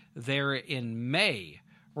arrests there in May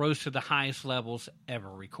rose to the highest levels ever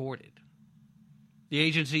recorded. The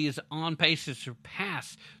agency is on pace to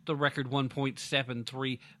surpass the record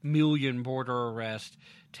 1.73 million border arrests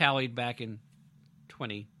tallied back in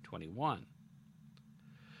 2021.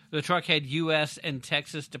 The truck had U.S. and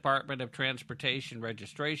Texas Department of Transportation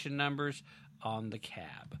registration numbers on the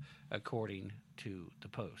cab, according to the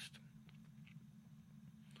Post.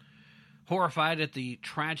 Horrified at the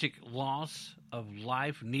tragic loss of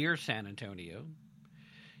life near San Antonio,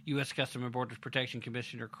 U.S. Customs and Border Protection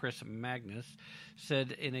Commissioner Chris Magnus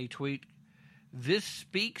said in a tweet, "This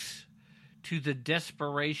speaks to the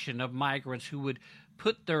desperation of migrants who would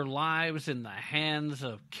put their lives in the hands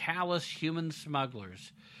of callous human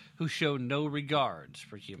smugglers who show no regards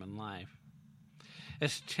for human life.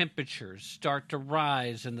 As temperatures start to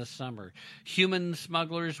rise in the summer, human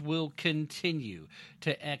smugglers will continue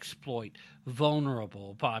to exploit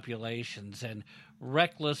vulnerable populations and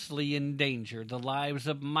recklessly endanger the lives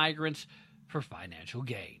of migrants for financial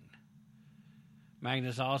gain."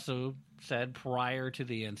 Magnus also said prior to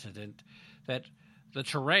the incident that the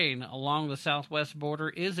terrain along the southwest border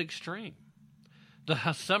is extreme.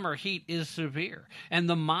 The summer heat is severe, and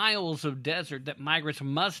the miles of desert that migrants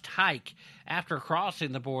must hike after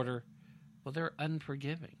crossing the border, well, they're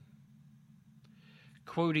unforgiving.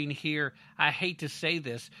 Quoting here, "I hate to say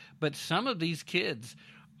this, but some of these kids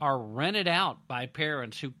are rented out by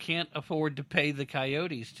parents who can't afford to pay the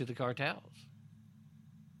coyotes to the cartels."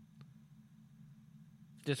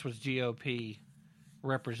 This was GOP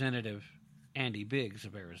Representative Andy Biggs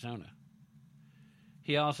of Arizona.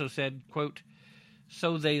 He also said, quote,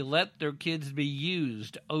 "So they let their kids be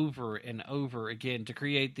used over and over again to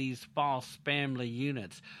create these false family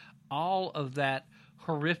units. All of that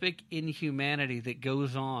horrific inhumanity that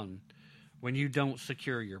goes on when you don't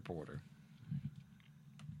secure your border."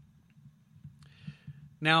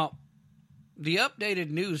 Now, the updated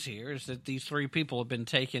news here is that these 3 people have been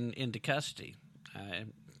taken into custody.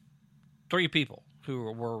 3 people who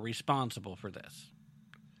were responsible for this.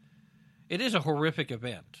 It is a horrific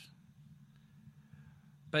event.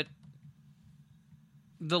 But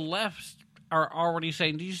the left are already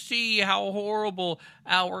saying, do you see how horrible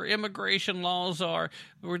our immigration laws are,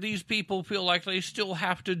 where these people feel like they still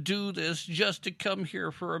have to do this just to come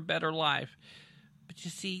here for a better life? But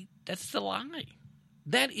you see, that's the lie.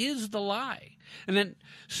 That is the lie. And then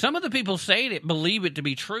some of the people saying it believe it to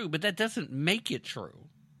be true, but that doesn't make it true.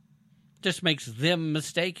 It just makes them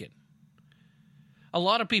mistaken. A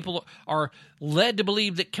lot of people are led to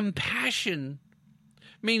believe that compassion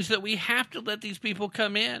means that we have to let these people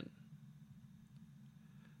come in,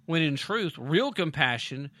 when in truth, real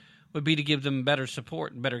compassion would be to give them better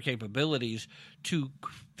support and better capabilities to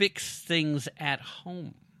fix things at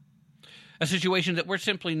home. A situation that we're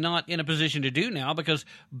simply not in a position to do now because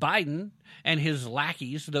Biden and his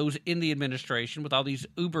lackeys, those in the administration with all these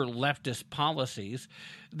uber leftist policies,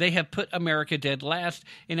 they have put America dead last,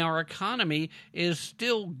 and our economy is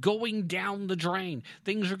still going down the drain.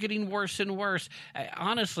 Things are getting worse and worse.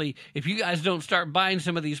 Honestly, if you guys don't start buying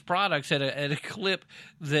some of these products at a clip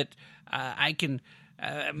that I can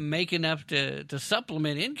make enough to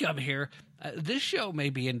supplement income here, this show may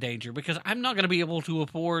be in danger because I'm not going to be able to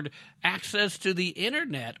afford access to the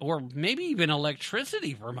internet or maybe even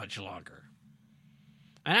electricity for much longer.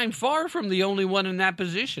 And I'm far from the only one in that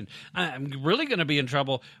position. I'm really going to be in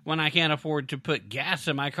trouble when I can't afford to put gas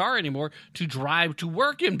in my car anymore to drive to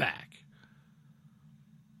work and back.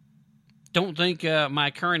 Don't think my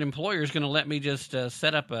current employer is going to let me just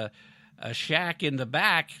set up a shack in the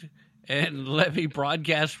back and let me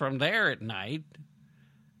broadcast from there at night.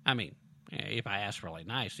 I mean, if I ask really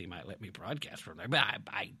nice, he might let me broadcast from there. But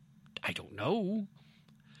I don't know.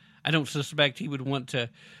 I don't suspect he would want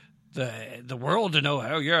the world to know,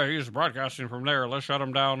 oh, yeah, he's broadcasting from there. Let's shut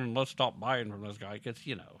him down and let's stop buying from this guy. Because,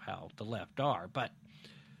 you know, how the left are. But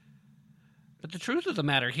the truth of the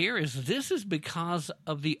matter here is this is because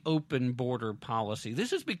of the open border policy.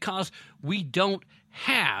 This is because we don't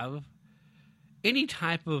have any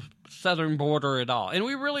type of southern border at all. And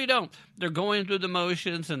we really don't. They're going through the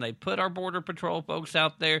motions, and they put our Border Patrol folks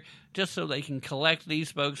out there just so they can collect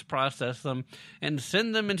these folks, process them, and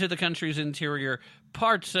send them into the country's interior,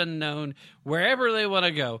 parts unknown, wherever they want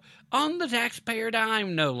to go, on the taxpayer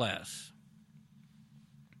dime, no less.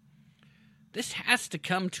 This has to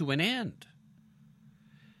come to an end.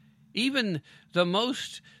 Even the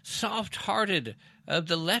most soft-hearted of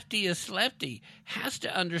the leftiest lefty has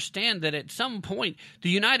to understand that at some point the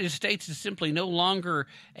United States is simply no longer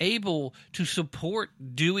able to support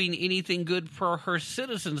doing anything good for her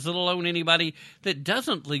citizens, let alone anybody that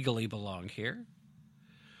doesn't legally belong here.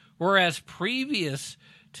 Whereas previous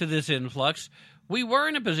to this influx, we were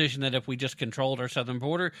in a position that if we just controlled our southern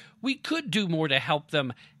border, we could do more to help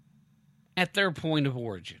them at their point of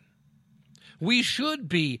origin. We should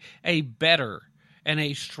be a better and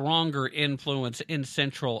a stronger influence in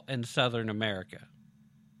Central and Southern America.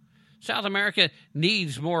 South America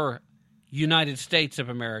needs more United States of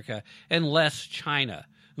America and less China,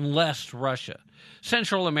 and less Russia.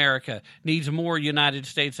 Central America needs more United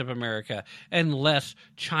States of America and less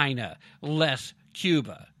China, less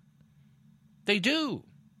Cuba. They do.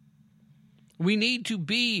 We need to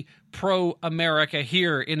be pro-America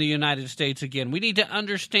here in the United States again. We need to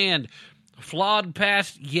understand flawed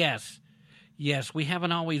past, yes. Yes, we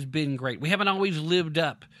haven't always been great. We haven't always lived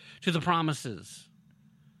up to the promises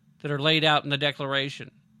that are laid out in the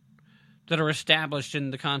Declaration, that are established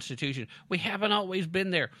in the Constitution. We haven't always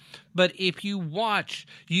been there. But if you watch,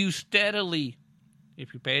 you steadily,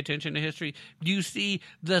 if you pay attention to history, you see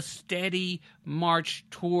the steady march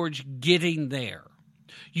towards getting there.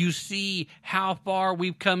 You see how far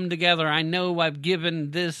we've come together. I know I've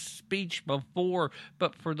given this speech before,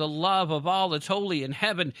 but for the love of all that's holy in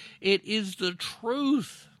heaven, it is the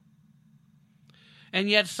truth. And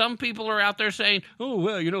yet some people are out there saying, oh,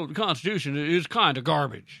 well, the Constitution is kind of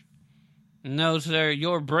garbage. No, sir,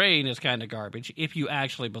 your brain is kind of garbage if you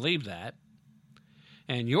actually believe that.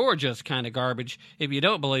 And you're just kind of garbage if you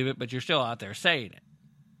don't believe it, but you're still out there saying it.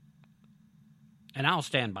 And I'll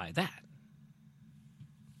stand by that.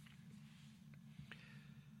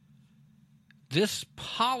 This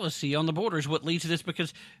policy on the border is what leads to this,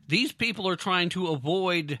 because these people are trying to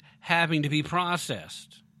avoid having to be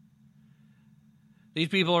processed. These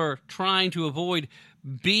people are trying to avoid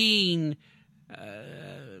being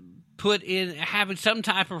put in, having some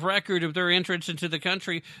type of record of their entrance into the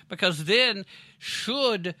country, because then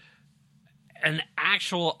should an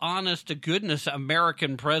actual honest-to-goodness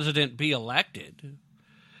American president be elected,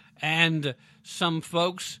 and some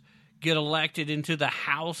folks get elected into the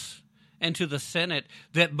House and to the Senate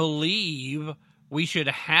that believe we should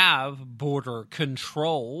have border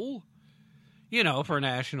control, for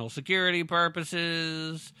national security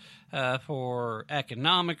purposes, for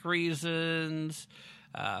economic reasons,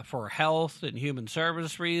 for health and human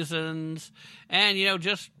service reasons, and,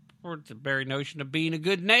 just for the very notion of being a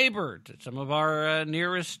good neighbor to some of our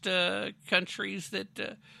nearest countries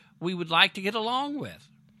that we would like to get along with.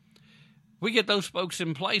 We get those folks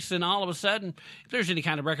in place, then all of a sudden, if there's any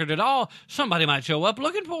kind of record at all, somebody might show up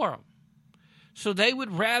looking for them. So they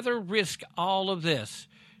would rather risk all of this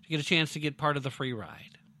to get a chance to get part of the free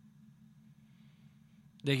ride.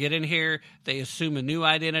 They get in here, they assume a new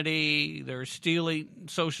identity, they're stealing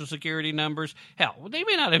Social Security numbers. Hell, they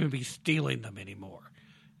may not even be stealing them anymore.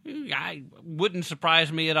 I wouldn't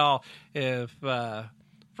surprise me at all if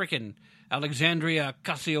freaking Alexandria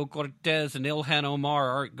Ocasio-Cortez and Ilhan Omar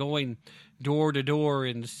aren't going door to door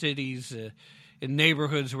in cities, in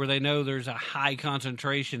neighborhoods where they know there's a high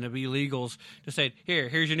concentration of illegals, to say,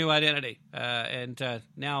 here's your new identity, and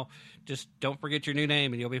now just don't forget your new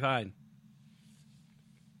name and you'll be fine.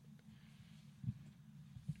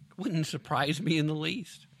 Wouldn't surprise me in the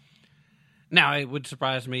least. Now, it would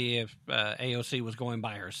surprise me if AOC was going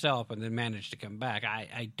by herself and then managed to come back.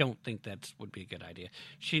 I don't think that would be a good idea.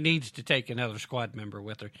 She needs to take another squad member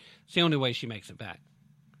with her. It's the only way she makes it back.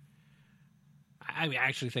 I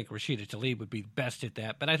actually think Rashida Tlaib would be best at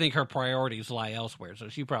that, but I think her priorities lie elsewhere, so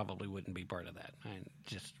she probably wouldn't be part of that.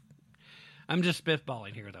 I'm just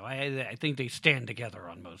spitballing here, though. I think they stand together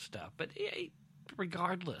on most stuff, but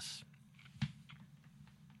regardless,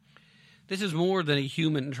 this is more than a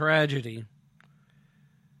human tragedy.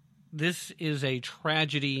 This is a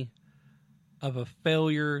tragedy of a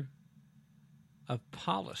failure of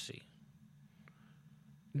policy.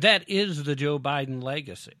 That is the Joe Biden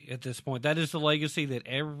legacy at this point. That is the legacy that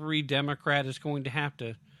every Democrat is going to have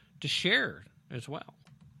to share as well.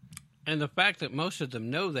 And the fact that most of them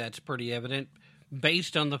know that's pretty evident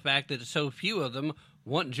based on the fact that so few of them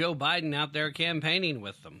want Joe Biden out there campaigning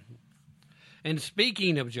with them. And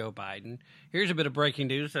speaking of Joe Biden, here's a bit of breaking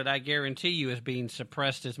news that I guarantee you is being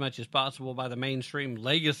suppressed as much as possible by the mainstream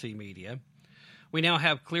legacy media. We now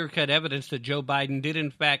have clear-cut evidence that Joe Biden did,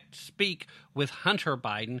 in fact, speak with Hunter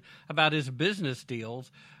Biden about his business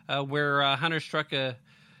deals, where Hunter struck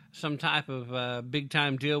some type of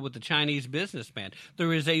big-time deal with the Chinese businessman.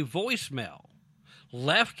 There is a voicemail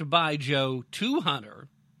left by Joe to Hunter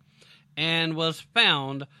and was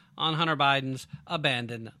found on Hunter Biden's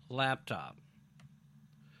abandoned laptop.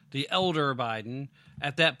 The elder Biden,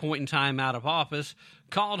 at that point in time out of office,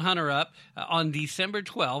 called Hunter up on December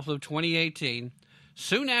 12th of 2018,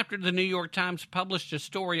 soon after the New York Times published a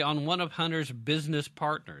story on one of Hunter's business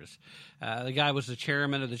partners. The guy was the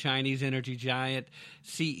chairman of the Chinese energy giant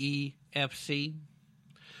CEFC.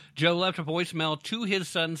 Joe left a voicemail to his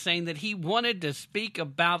son saying that he wanted to speak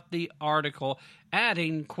about the article,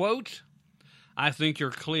 adding, quote, "I think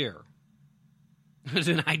you're clear." As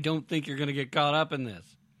in, I don't think you're going to get caught up in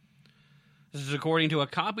this. This is according to a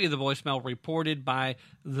copy of the voicemail reported by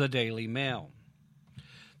the Daily Mail.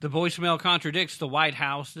 The voicemail contradicts the White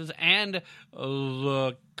House's and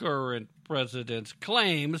the current president's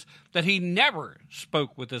claims that he never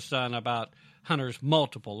spoke with his son about Hunter's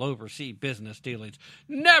multiple overseas business dealings.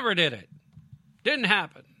 Never did it. Didn't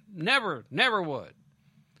happen. Never would.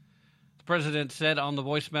 The president said on the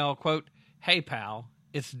voicemail, quote, "Hey, pal,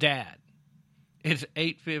 it's Dad. It's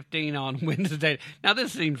 8:15 on Wednesday." Now,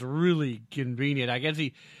 this seems really convenient. I guess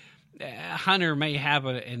Hunter may have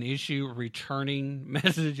an issue returning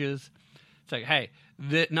messages. It's like, hey,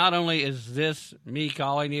 not only is this me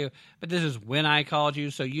calling you, but this is when I called you,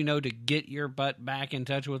 so you know to get your butt back in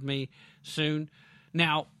touch with me soon.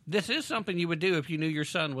 Now, this is something you would do if you knew your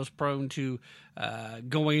son was prone to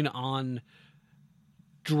going on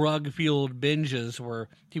drug-fueled binges where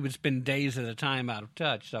he would spend days at a time out of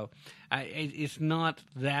touch. So it's not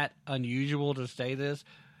that unusual to say this,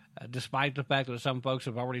 despite the fact that some folks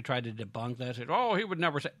have already tried to debunk that. Said, oh, he would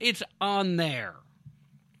never say. It's on there.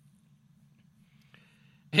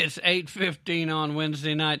 It's 8:15 on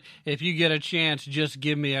Wednesday night. If you get a chance, just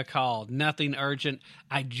give me a call. Nothing urgent.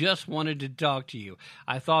 I just wanted to talk to you.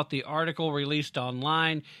 I thought the article released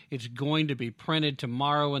online, it's going to be printed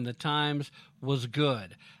tomorrow in the Times, was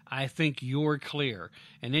good. I think you're clear.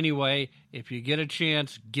 And anyway, if you get a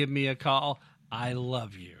chance, give me a call. I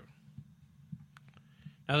love you.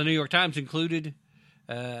 Now, the New York Times included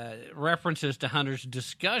references to Hunter's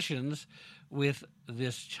discussions with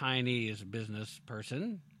this Chinese business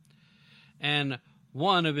person and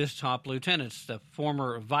one of his top lieutenants, the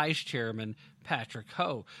former vice chairman, Patrick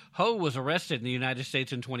Ho. Ho was arrested in the United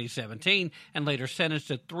States in 2017 and later sentenced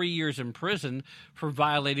to 3 years in prison for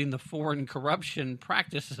violating the Foreign Corruption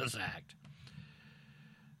Practices Act.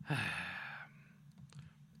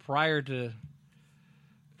 Prior to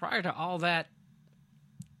all that,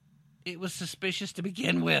 it was suspicious to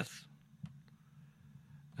begin with.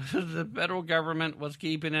 The federal government was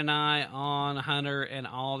keeping an eye on Hunter and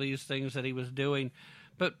all these things that he was doing.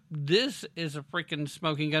 But this is a freaking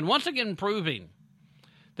smoking gun. Once again proving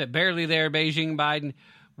that barely there Beijing Biden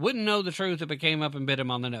wouldn't know the truth if it came up and bit him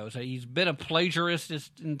on the nose. He's been a plagiarist his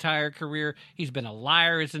entire career. He's been a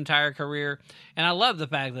liar his entire career. And I love the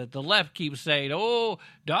fact that the left keeps saying, oh,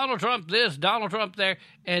 Donald Trump this, Donald Trump there.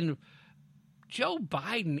 And Joe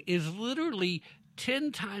Biden is literally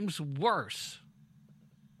 10 times worse,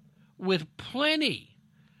 with plenty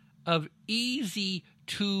of easy-to-find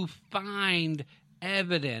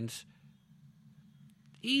evidence,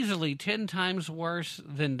 easily 10 times worse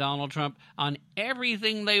than Donald Trump on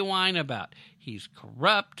everything they whine about. He's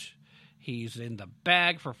corrupt. He's in the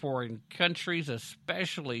bag for foreign countries,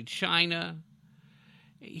 especially China.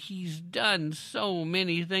 He's done so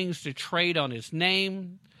many things to trade on his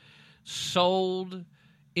name, sold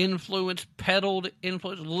influence, peddled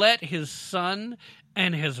influence, let his son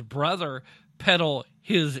and his brother peddle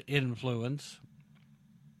his influence.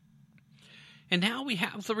 And now we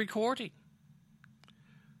have the recording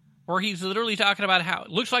where he's literally talking about how it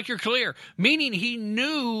looks like you're clear, meaning he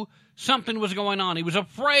knew something was going on. He was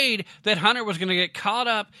afraid that Hunter was going to get caught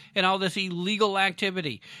up in all this illegal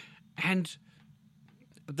activity. And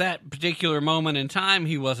that particular moment in time,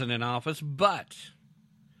 he wasn't in office, but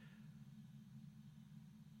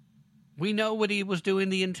we know what he was doing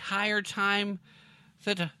the entire time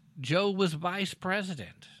that Joe was vice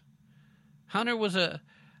president. Hunter was a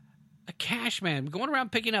cash man, going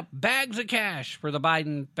around picking up bags of cash for the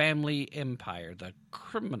Biden family empire, the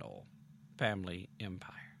criminal family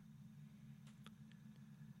empire.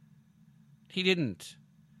 He didn't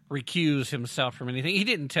recuse himself from anything. He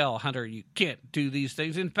didn't tell Hunter, you can't do these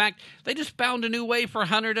things. In fact, they just found a new way for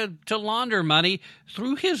Hunter to launder money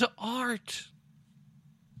through his art.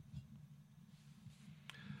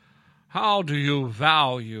 How do you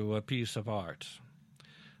value a piece of art?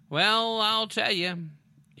 Well, I'll tell you,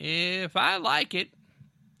 if I like it,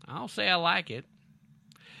 I'll say I like it.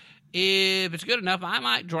 If it's good enough, I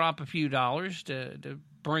might drop a few dollars to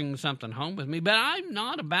bring something home with me, but I'm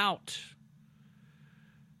not about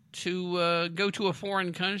to go to a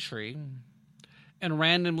foreign country and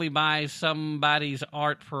randomly buy somebody's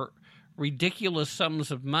art for ridiculous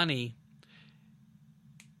sums of money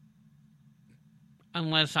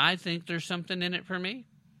unless I think there's something in it for me.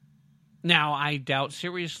 Now, I doubt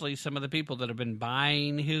seriously some of the people that have been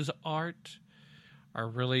buying his art are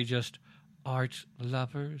really just art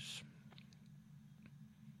lovers.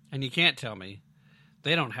 And you can't tell me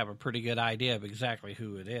they don't have a pretty good idea of exactly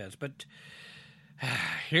who it is. But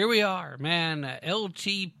here we are, man.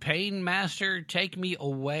 LT Painmaster, take me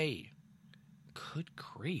away. Good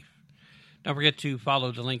grief. Don't forget to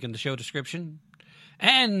follow the link in the show description.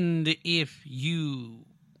 And if you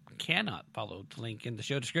cannot follow the link in the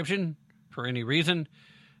show description for any reason,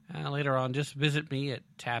 later on, just visit me at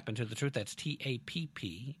Tap Into the Truth. That's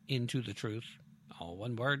TAPP, Into the Truth, all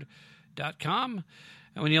one word, .com.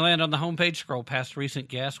 And when you land on the homepage, scroll past recent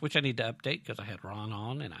guests, which I need to update because I had Ron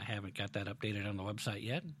on and I haven't got that updated on the website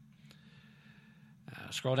yet.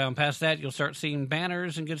 Scroll down past that, you'll start seeing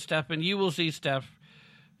banners and good stuff, and you will see stuff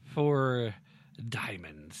for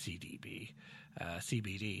Diamond CBD,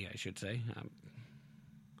 I should say.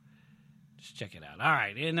 Just check it out. All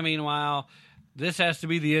right, in the meanwhile, this has to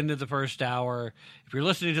be the end of the first hour. If you're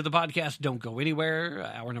listening to the podcast, don't go anywhere.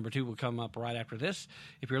 Hour number 2 will come up right after this.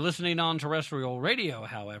 If you're listening on terrestrial radio,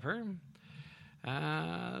 however,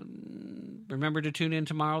 remember to tune in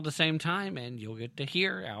tomorrow at the same time, and you'll get to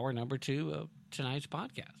hear hour number 2 of tonight's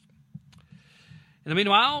podcast. In the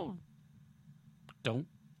meanwhile, don't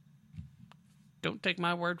take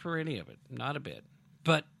my word for any of it. Not a bit.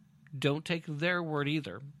 But don't take their word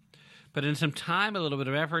either. Put in some time, a little bit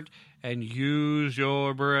of effort, and use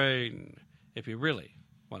your brain if you really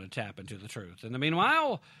want to tap into the truth. In the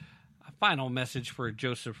meanwhile, a final message for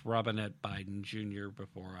Joseph Robinette Biden Jr.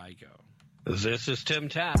 before I go. This is Tim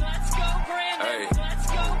Tapp. Let's go, Brandon. Hey. Let's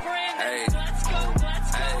go, Brandon. Hey. Let's go.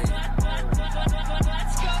 Let's go. Hey. Let's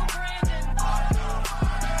go, Brandon.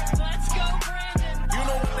 Let's go, Brandon. You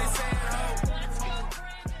know what they saying, ho? Let's go,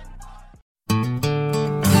 Brandon.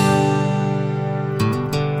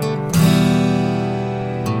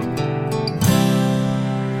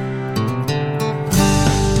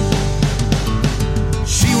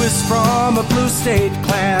 She was from a blue state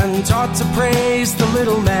clan, taught to praise the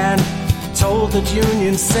little man, told that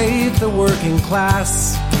unions saved the working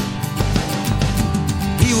class.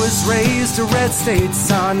 He was raised a red state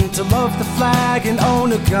son, to love the flag and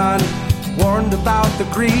own a gun, warned about the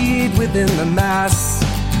greed within the mass.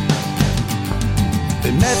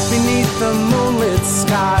 They met beneath the moonlit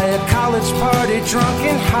sky, a college party drunk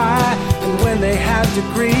and high, and when they had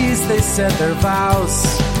degrees they said their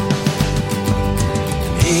vows.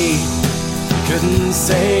 He couldn't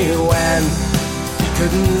say when, he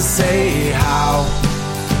couldn't say how,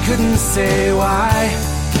 he couldn't say why.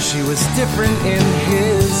 She was different in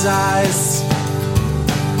his eyes.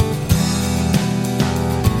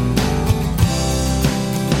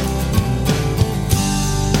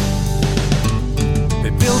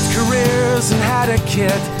 They built careers and had a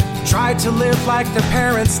kid, tried to live like their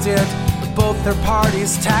parents did, but both their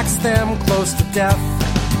parties taxed them close to death.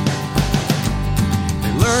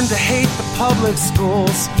 Learned to hate the public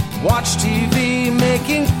schools, watch TV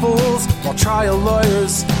making fools, while trial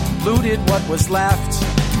lawyers looted what was left.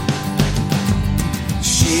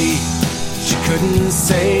 She couldn't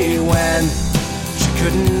say when, she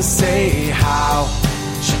couldn't say how,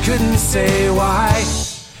 she couldn't say why.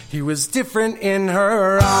 He was different in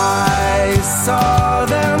her eyes. Saw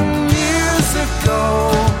them years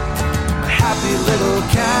ago, a happy little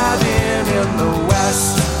cabin in the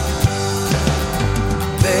west.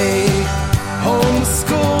 They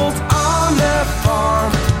homeschooled on their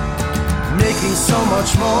farm, making so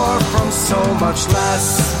much more from so much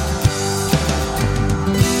less.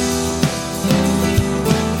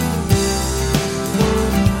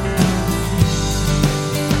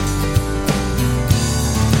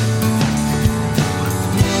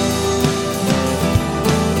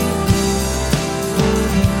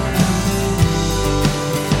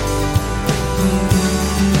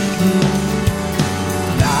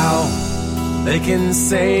 They can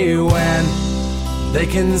say when, they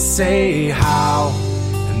can say how,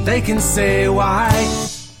 and they can say why.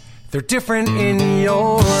 They're different in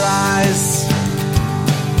your eyes.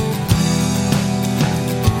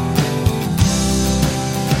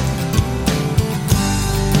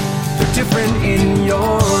 They're different in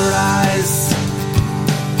your eyes.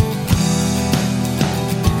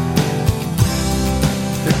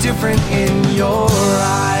 They're different in your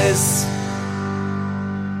eyes.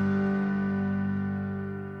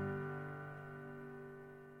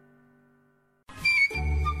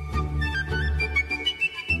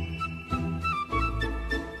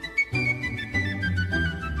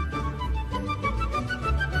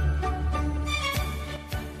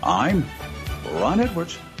 I'm Ron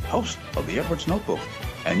Edwards, host of the Edwards Notebook,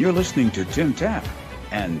 and you're listening to Tim Tapp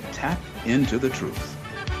and Tap into the Truth.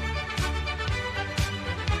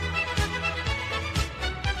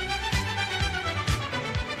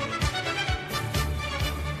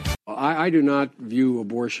 I do not view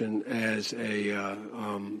abortion as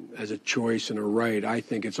a choice and a right. I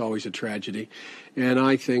think it's always a tragedy, and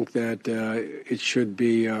I think that it should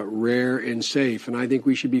be rare and safe. And I think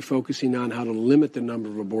we should be focusing on how to limit the number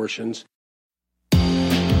of abortions. The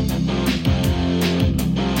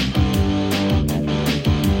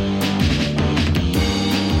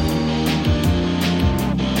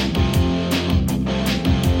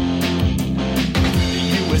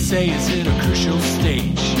USA is in a crucial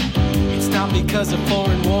stage. It's not because of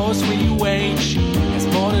foreign wars we wage. It's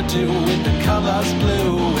more to do with the colors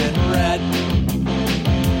blue and red.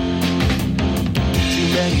 Too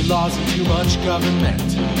many laws and too much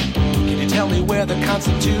government. Can you tell me where the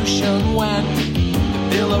Constitution went? The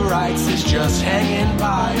Bill of Rights is just hanging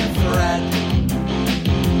by a thread.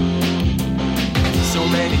 So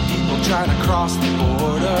many people trying to cross the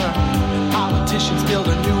border, and politicians build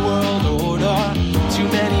a new world order. Too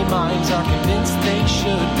many minds are convinced they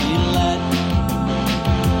should be led.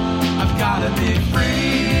 I've gotta be free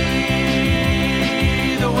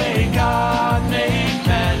the way God made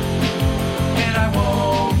men, and I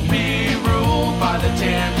won't be ruled by the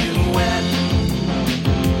damn UN.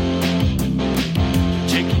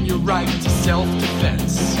 Taking your right to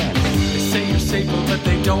self-defense. They say you're safer, but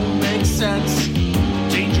they don't make sense.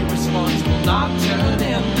 Dangerous ones will not turn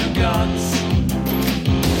into guns.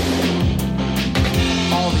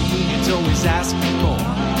 All the unions always ask for more.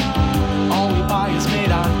 All we buy is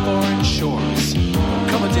made on foreign shores. There'll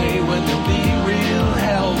come a day when there'll be real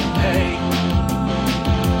hell to pay.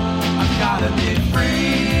 I've gotta be free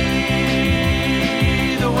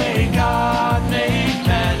the way God made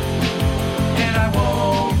men, and I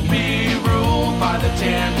won't be ruled by the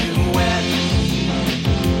damn UN.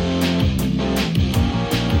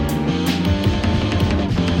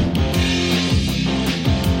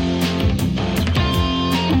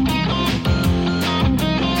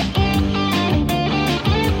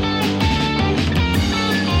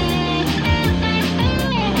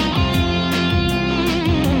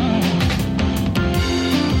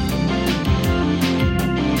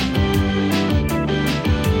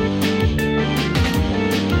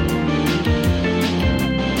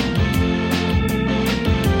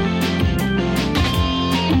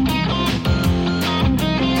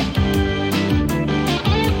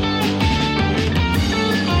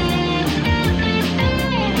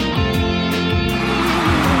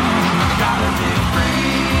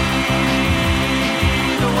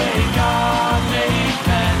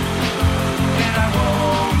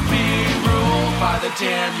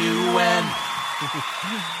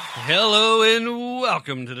 Hello and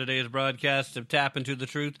welcome to today's broadcast of Tap into the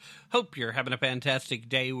Truth. Hope you're having a fantastic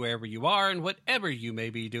day wherever you are and whatever you may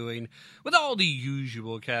be doing, with all the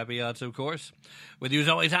usual caveats, of course. With you as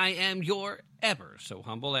always, I am your ever so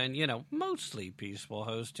humble and, mostly peaceful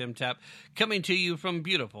host, Tim Tapp, coming to you from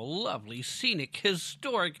beautiful, lovely, scenic,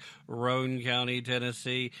 historic Roane County,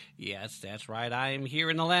 Tennessee. Yes, that's right, I am here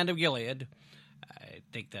in the land of Gilead. I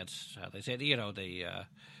think that's how they say it, the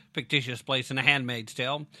fictitious place in A Handmaid's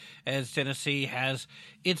Tale, as Tennessee has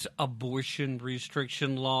its abortion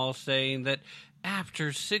restriction law saying that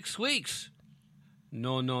after 6 weeks,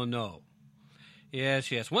 no.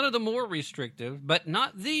 Yes, one of the more restrictive, but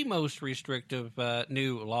not the most restrictive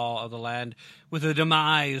new law of the land, with the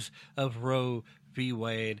demise of Roe v.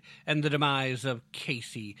 Wade and the demise of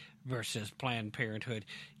Casey versus Planned Parenthood.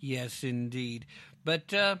 Yes, indeed.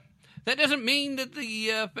 But that doesn't mean that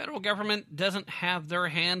the federal government doesn't have their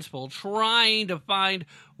hands full trying to find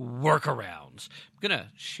workarounds. I'm going to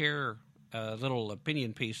share a little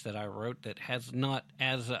opinion piece that I wrote that has not,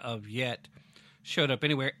 as of yet, showed up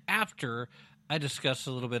anywhere after I discuss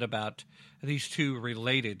a little bit about these two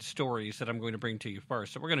related stories that I'm going to bring to you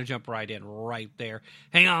first. So we're going to jump right in right there.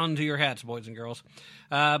 Hang on to your hats, boys and girls.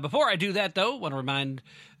 Before I do that, though, I want to remind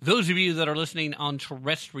those of you that are listening on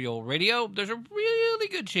terrestrial radio, there's a really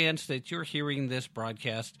good chance that you're hearing this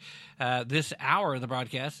broadcast, this hour of the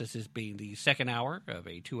broadcast. This is being the second hour of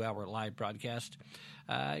a 2-hour live broadcast.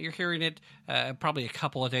 You're hearing it probably a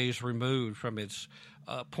couple of days removed from its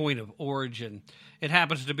point of origin. It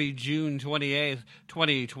happens to be June 28th,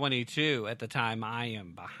 2022 at the time I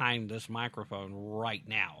am behind this microphone right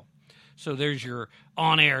now. So there's your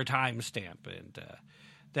on-air timestamp. And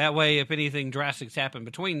that way, if anything drastic's happened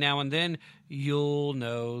between now and then, you'll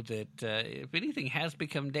know that if anything has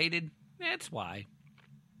become dated, that's why.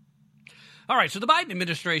 All right, so the Biden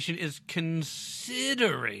administration is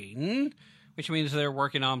considering, which means they're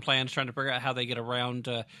working on plans trying to figure out how they get around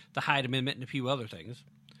the Hyde Amendment and a few other things.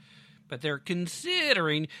 But they're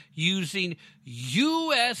considering using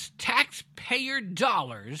U.S. taxpayer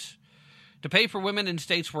dollars to pay for women in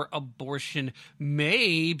states where abortion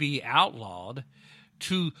may be outlawed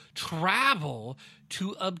to travel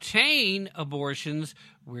to obtain abortions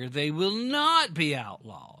where they will not be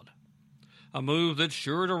outlawed. A move that's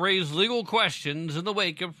sure to raise legal questions in the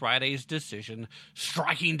wake of Friday's decision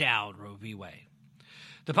striking down Roe v. Wade.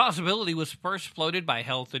 The possibility was first floated by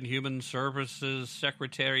Health and Human Services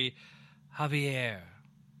Secretary Javier.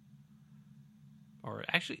 Or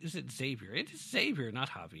actually, is it Xavier? It is Xavier, not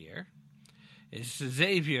Javier. It's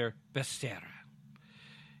Xavier Becerra.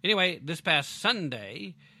 Anyway, this past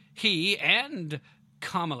Sunday, he and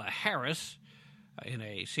Kamala Harris, in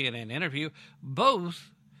a CNN interview,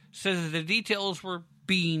 both said that the details were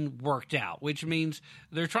being worked out, which means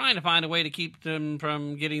they're trying to find a way to keep them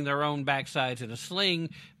from getting their own backsides in a sling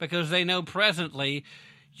because they know presently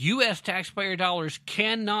U.S. taxpayer dollars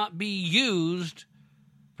cannot be used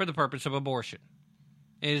for the purpose of abortion.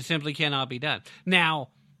 It simply cannot be done. Now,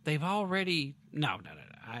 they've already... No.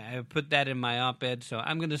 I put that in my op-ed, so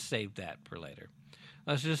I'm going to save that for later.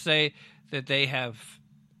 Let's just say that they have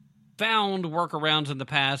found workarounds in the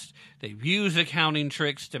past. They've used accounting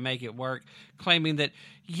tricks to make it work, claiming that,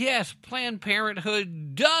 yes, Planned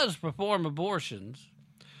Parenthood does perform abortions,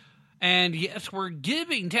 and yes, we're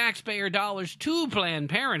giving taxpayer dollars to Planned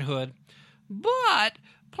Parenthood, but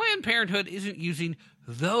Planned Parenthood isn't using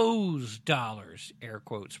those dollars, air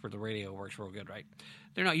quotes for the radio works real good, right?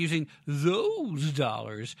 They're not using those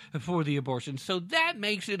dollars for the abortion, so that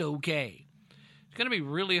makes it okay. It's going to be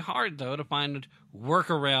really hard, though, to find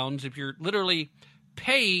workarounds if you're literally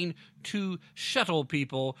paying to shuttle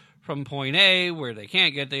people from point A, where they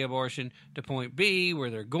can't get the abortion, to point B, where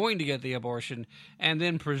they're going to get the abortion, and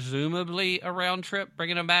then presumably a round trip,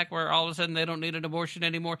 bringing them back where all of a sudden they don't need an abortion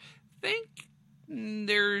anymore. Think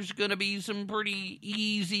there's going to be some pretty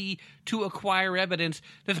easy to acquire evidence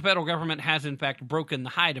that the federal government has in fact broken the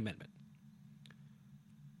Hyde Amendment.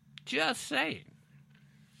 Just saying.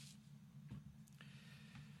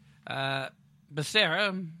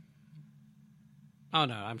 Becerra,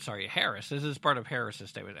 Harris. This is part of Harris's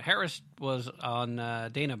statement. Harris was on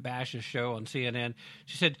Dana Bash's show on CNN.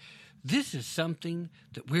 She said, "This is something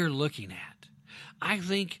that we're looking at. I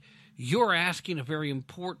think you're asking a very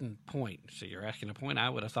important point." So you're asking a point. I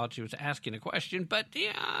would have thought she was asking a question, but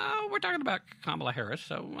yeah, we're talking about Kamala Harris,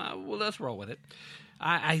 so well, let's roll with it.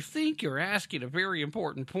 I think you're asking a very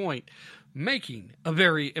important point, making a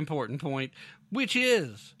very important point, which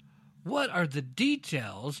is, what are the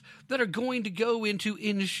details that are going to go into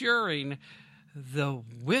ensuring the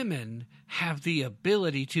women have the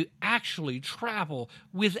ability to actually travel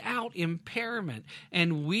without impairment?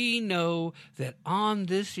 And we know that on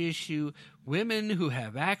this issue, women who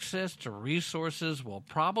have access to resources will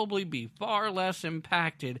probably be far less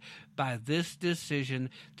impacted by this decision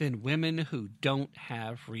than women who don't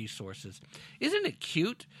have resources. Isn't it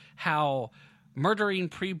cute how murdering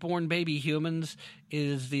preborn baby humans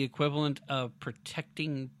is the equivalent of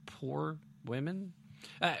protecting poor women?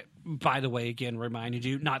 By the way, again, reminded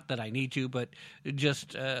you, not that I need to, but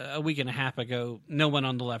just a week and a half ago, no one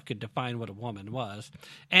on the left could define what a woman was,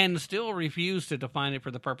 and still refused to define it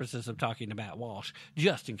for the purposes of talking about Walsh,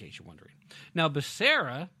 just in case you're wondering. Now,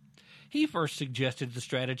 Becerra, he first suggested the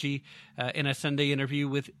strategy in a Sunday interview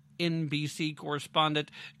with NBC correspondent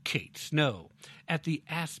Kate Snow at the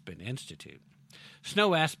Aspen Institute.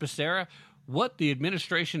 Snow asked Becerra what the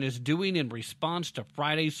administration is doing in response to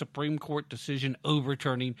Friday's Supreme Court decision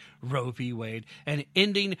overturning Roe v. Wade and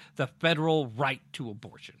ending the federal right to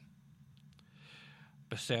abortion.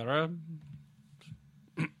 Becerra,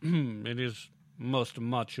 in his most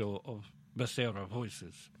macho of Becerra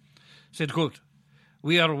voices, said, quote,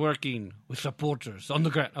 "We are working with supporters on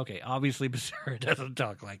the ground." Okay, obviously Becerra doesn't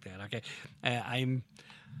talk like that, okay?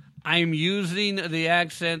 I'm using the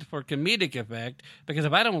accent for comedic effect because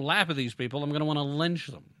if I don't laugh at these people, I'm going to want to lynch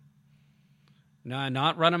them. No,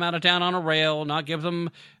 not run them out of town on a rail, not give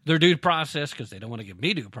them their due process because they don't want to give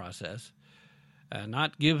me due process,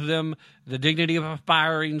 not give them the dignity of a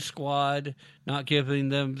firing squad, not giving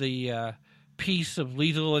them the piece of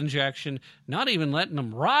lethal injection, not even letting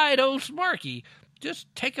them ride old Smarky.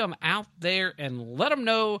 Just take them out there and let them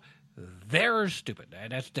know they're stupid.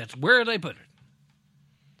 That's where they put it.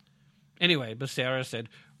 Anyway, Becerra said,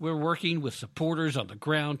 "We're working with supporters on the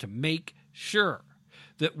ground to make sure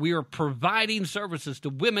that we are providing services to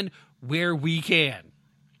women where we can.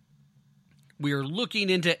 We are looking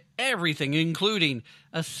into everything, including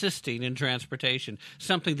assisting in transportation,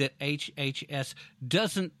 something that HHS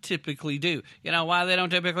doesn't typically do. You know why they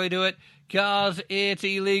don't typically do it? Because it's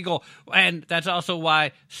illegal. And that's also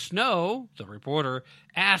why Snow, the reporter,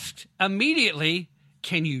 asked immediately,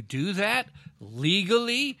 can you do that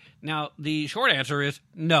legally? Now, the short answer is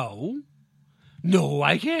no. No,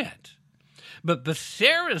 I can't. But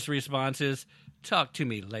Becerra's response is, talk to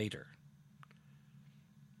me later.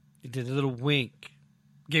 He did a little wink,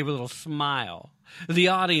 gave a little smile. The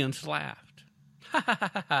audience laughed. Ha ha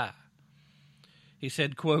ha ha. He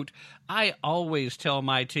said, quote, I always tell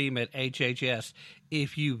my team at HHS,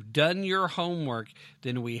 if you've done your homework,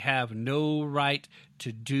 then we have no right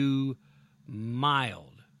to do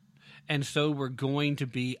mild. And so we're going to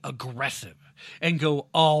be aggressive and go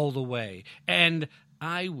all the way. And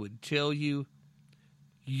I would tell you,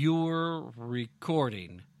 you're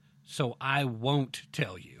recording, so I won't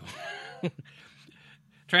tell you.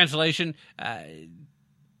 Translation,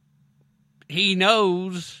 he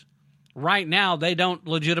knows right now they don't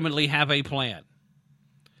legitimately have a plan.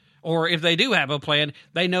 Or if they do have a plan,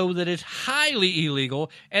 they know that it's highly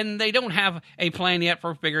illegal, and they don't have a plan yet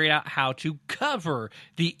for figuring out how to cover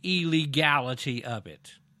the illegality of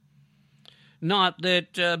it. Not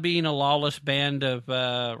that being a lawless band of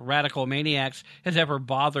radical maniacs has ever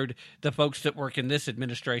bothered the folks that work in this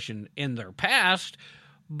administration in their past,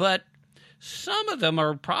 but some of them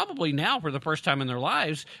are probably now, for the first time in their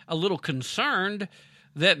lives, a little concerned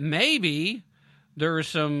that maybe there is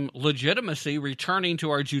some legitimacy returning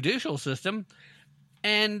to our judicial system,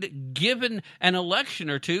 and given an election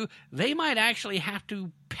or two, they might actually have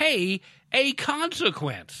to pay a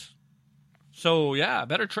consequence. So, yeah,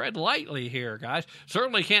 better tread lightly here, guys.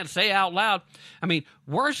 Certainly can't say out loud. I mean,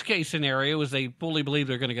 worst case scenario is they fully believe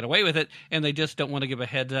they're going to get away with it, and they just don't want to give a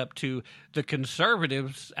heads up to the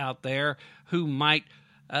conservatives out there who might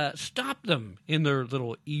stop them in their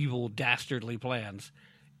little evil, dastardly plans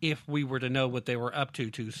if we were to know what they were up to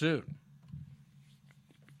too soon.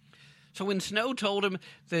 So when Snow told him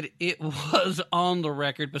that it was on the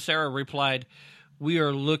record, Becerra replied, we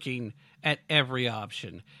are looking at every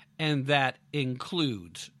option, and that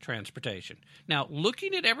includes transportation. Now,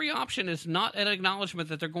 looking at every option is not an acknowledgement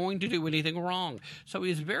that they're going to do anything wrong. So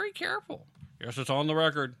he's very careful. Yes, it's on the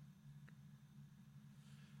record.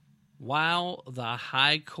 While the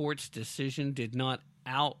High Court's decision did not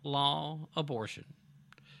outlaw abortion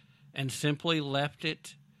and simply left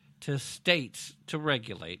it to states to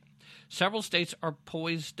regulate, several states are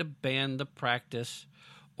poised to ban the practice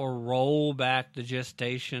or roll back the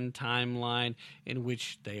gestation timeline in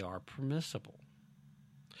which they are permissible.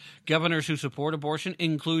 Governors who support abortion,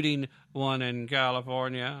 including one in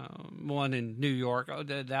California, one in New York,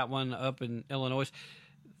 that one up in Illinois,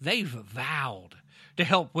 they've vowed to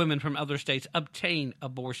help women from other states obtain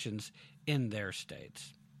abortions in their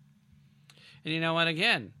states. And you know what?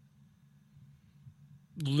 Again,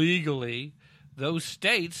 legally, those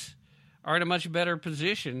states are in a much better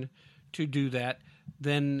position to do that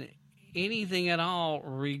than anything at all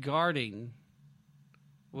regarding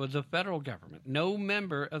with the federal government. No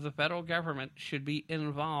member of the federal government should be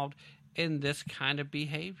involved in this kind of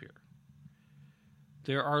behavior.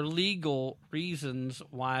 There are legal reasons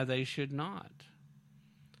why they should not.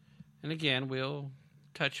 And again, we'll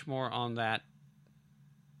touch more on that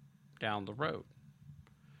down the road.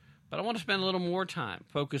 But I want to spend a little more time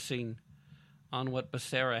focusing on what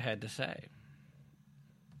Becerra had to say.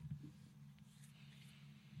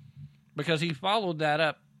 Because he followed that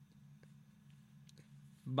up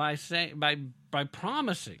by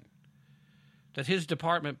promising that his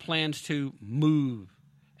department plans to move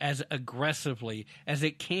as aggressively as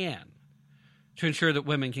it can to ensure that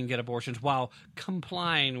women can get abortions while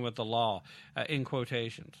complying with the law, in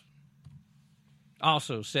quotations.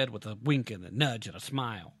 Also said with a wink and a nudge and a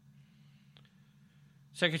smile.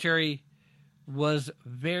 Secretary was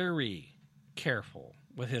very careful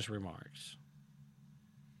with his remarks.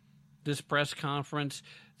 This press conference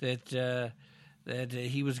that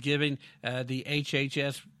he was giving, the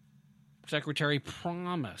HHS secretary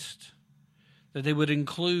promised that they would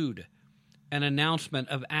include an announcement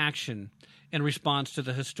of action in response to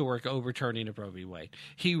the historic overturning of Roe v. Wade.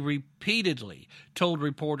 He repeatedly told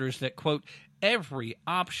reporters that, quote, every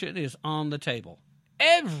option is on the table.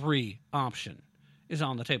 Every option is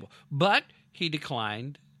on the table. But he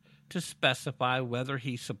declined to specify whether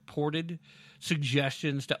he supported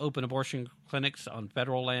suggestions to open abortion clinics on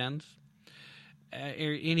federal lands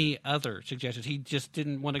or any other suggestions. He just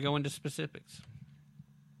didn't want to go into specifics.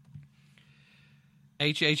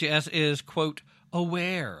 HHS is, quote,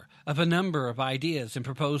 aware of a number of ideas and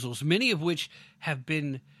proposals, many of which have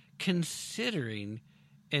been considering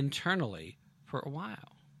internally for a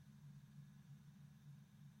while.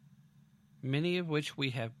 Many of which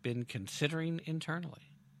we have been considering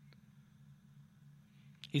internally.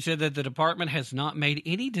 He said that the department has not made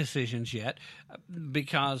any decisions yet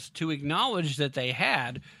because to acknowledge that they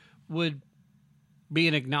had would be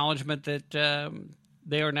an acknowledgement that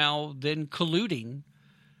they are now then colluding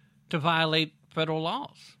to violate federal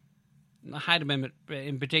laws. The Hyde Amendment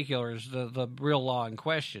in particular is the real law in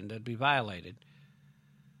question that'd be violated.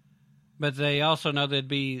 But they also know that'd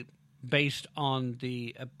be based on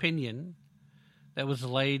the opinion that was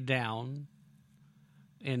laid down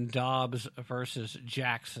in Dobbs versus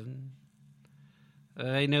Jackson.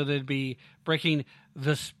 They know they'd be breaking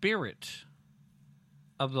the spirit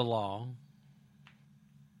of the law.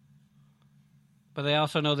 But they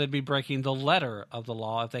also know they'd be breaking the letter of the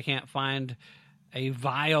law if they can't find a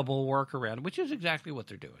viable workaround, which is exactly what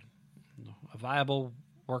they're doing. A viable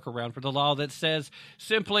workaround for the law that says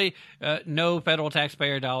simply no federal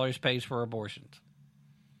taxpayer dollars pays for abortions.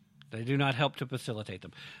 They do not help to facilitate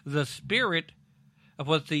them. The spirit of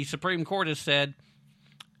what the Supreme Court has said,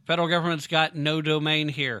 federal government's got no domain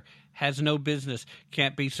here, has no business,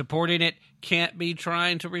 can't be supporting it, can't be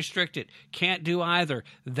trying to restrict it, can't do either.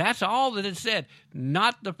 That's all that it said,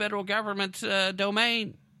 not the federal government's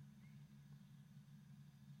domain.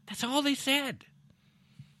 That's all they said.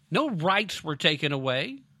 No rights were taken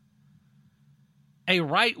away. A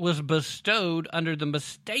right was bestowed under the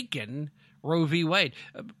mistaken Roe v. Wade.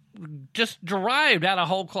 Just derived out of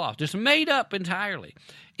whole cloth, just made up entirely.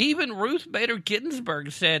 Even Ruth Bader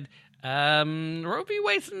Ginsburg said, Roe v.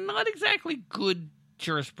 Wade's not exactly good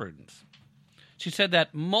jurisprudence. She said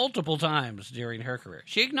that multiple times during her career.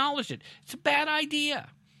 She acknowledged it. It's a bad idea.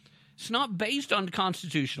 It's not based on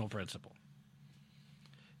constitutional principle.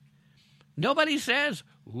 Nobody says,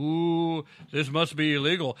 ooh, this must be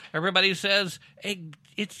illegal. Everybody says, hey,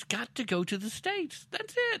 it's got to go to the states.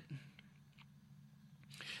 That's it.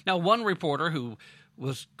 Now, one reporter who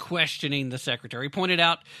was questioning the secretary pointed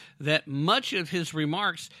out that much of his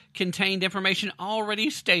remarks contained information already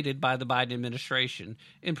stated by the Biden administration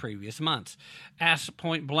in previous months. Asked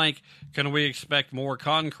point blank, can we expect more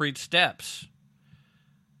concrete steps?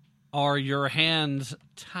 Are your hands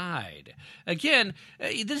tied? Again,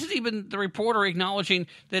 this is even the reporter acknowledging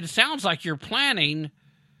that it sounds like you're planning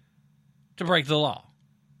to break the law.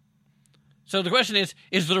 So the question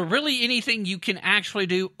is there really anything you can actually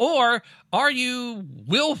do, or are you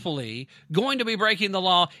willfully going to be breaking the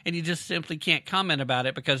law and you just simply can't comment about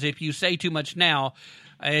it because if you say too much now,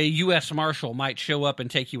 a U.S. Marshal might show up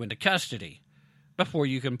and take you into custody before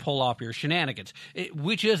you can pull off your shenanigans?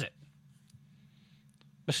 Which is it?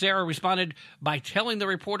 Becerra responded by telling the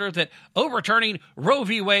reporter that overturning Roe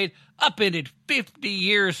v. Wade upended 50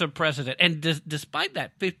 years of precedent. And despite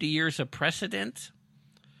that 50 years of precedent,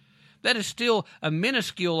 that is still a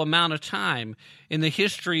minuscule amount of time in the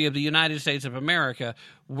history of the United States of America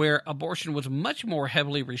where abortion was much more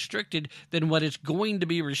heavily restricted than what is going to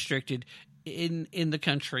be restricted in the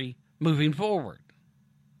country moving forward.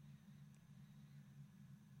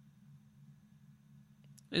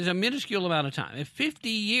 It's a minuscule amount of time. 50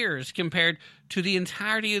 years compared to the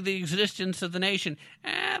entirety of the existence of the nation,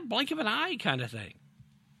 blink of an eye kind of thing.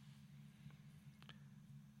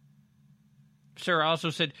 Sarah also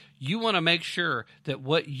said, you want to make sure that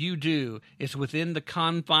what you do is within the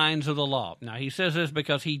confines of the law. Now, he says this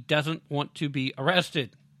because he doesn't want to be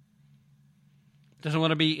arrested. Doesn't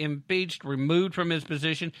want to be impeached, removed from his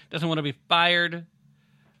position. Doesn't want to be fired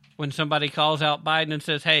when somebody calls out Biden and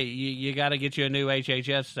says, hey, you got to get you a new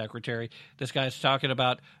HHS secretary. This guy's talking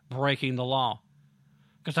about breaking the law.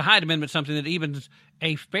 Because the Hyde Amendment is something that even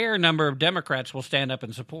a fair number of Democrats will stand up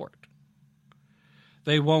and support.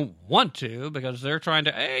 They won't want to because they're trying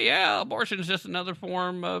to, hey, yeah, abortion is just another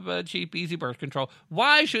form of cheap, easy birth control.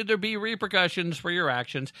 Why should there be repercussions for your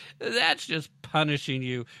actions? That's just punishing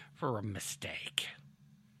you for a mistake.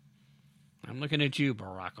 I'm looking at you,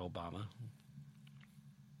 Barack Obama.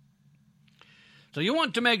 So you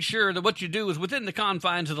want to make sure that what you do is within the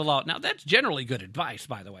confines of the law. Now, that's generally good advice,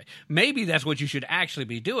 by the way. Maybe that's what you should actually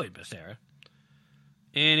be doing, Becerra.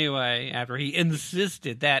 Anyway, after he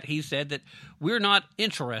insisted that, he said that we're not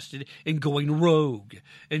interested in going rogue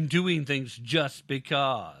and doing things just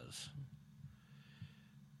because.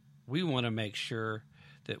 We want to make sure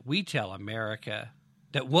that we tell America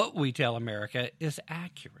that what we tell America is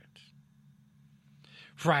accurate.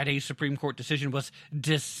 Friday's Supreme Court decision was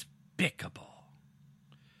despicable,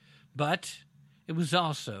 but it was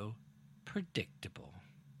also predictable.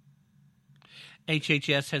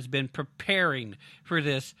 HHS has been preparing for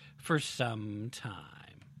this for some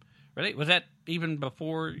time. Really? Was that even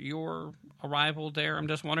before your arrival there? I'm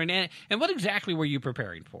just wondering. And what exactly were you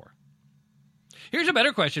preparing for? Here's a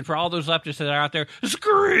better question for all those leftists that are out there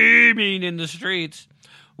screaming in the streets.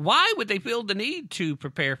 Why would they feel the need to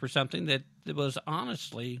prepare for something that was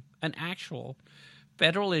honestly an actual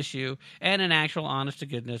federal issue and an actual,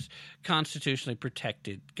 honest-to-goodness, constitutionally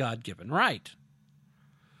protected, God-given right?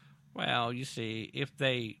 Well, you see, if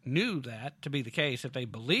they knew that to be the case, if they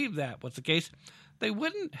believed that was the case, they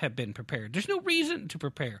wouldn't have been prepared. There's no reason to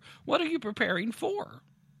prepare. What are you preparing for?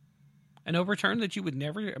 An overturn that you would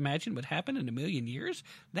never imagine would happen in a million years?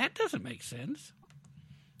 That doesn't make sense.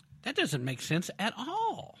 That doesn't make sense at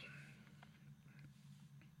all.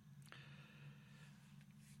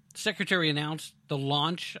 The Secretary announced the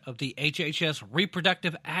launch of the HHS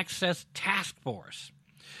Reproductive Access Task Force.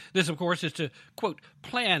 This, of course, is to, quote,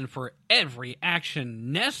 plan for every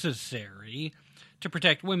action necessary to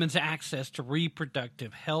protect women's access to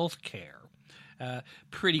reproductive health care.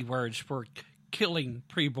 Pretty words for killing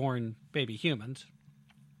preborn baby humans.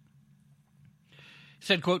 He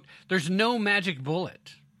said, quote, there's no magic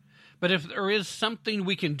bullet, but if there is something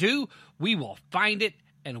we can do, we will find it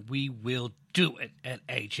and we will do it at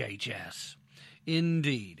HHS.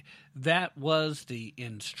 Indeed, that was the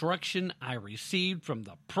instruction I received from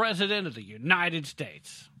the President of the United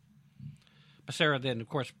States. Becerra then, of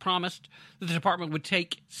course, promised that the department would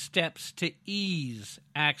take steps to ease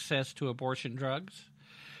access to abortion drugs,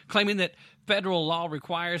 claiming that federal law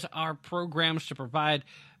requires our programs to provide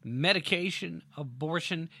medication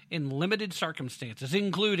abortion in limited circumstances,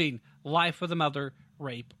 including life of the mother,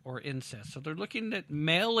 rape, or incest. So they're looking at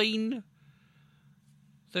mailing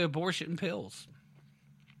the abortion pills.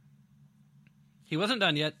 He wasn't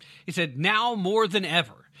done yet. He said, now more than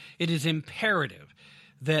ever, it is imperative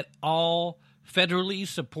that all federally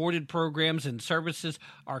supported programs and services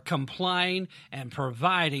are complying and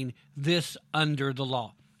providing this under the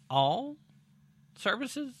law. All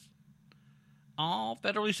services? All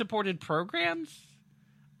federally supported programs?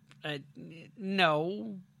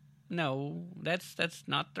 No, that's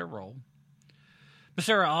not their role.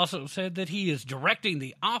 Becerra also said that he is directing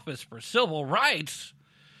the Office for Civil Rights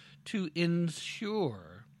to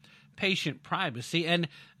ensure patient privacy and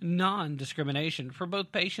non-discrimination for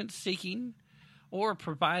both patients seeking or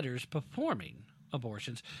providers performing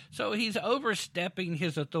abortions. So he's overstepping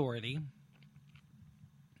his authority,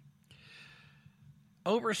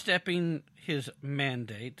 overstepping his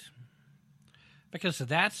mandate, because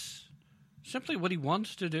that's simply what he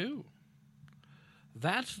wants to do.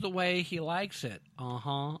 That's the way he likes it.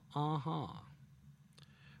 But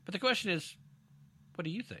the question is, what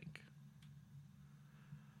do you think?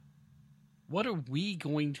 What are we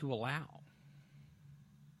going to allow?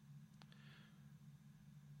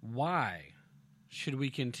 Why should we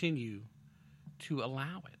continue to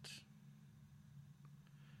allow it?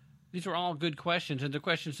 These are all good questions, and they're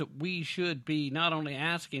questions that we should be not only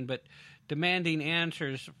asking, but demanding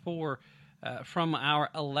answers for from our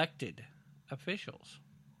elected officials.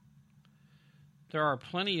 There are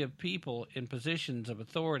plenty of people in positions of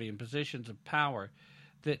authority and positions of power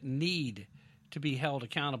that need to be held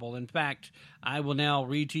accountable. In fact, I will now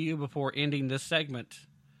read to you, before ending this segment,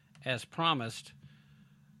 as promised,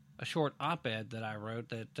 a short op-ed that I wrote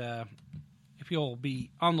that if you'll be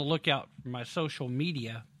on the lookout for my social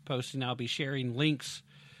media posting, I'll be sharing links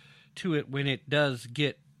to it when it does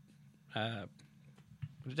get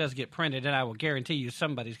printed, and I will guarantee you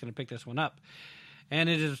somebody's going to pick this one up. And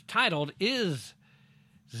it is titled, Is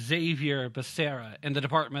Xavier Becerra and the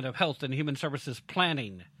Department of Health and Human Services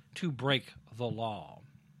planning to break the law?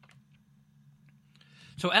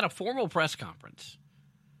 So at a formal press conference,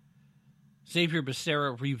 Xavier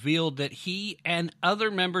Becerra revealed that he and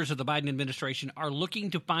other members of the Biden administration are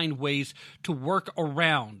looking to find ways to work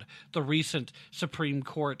around the recent Supreme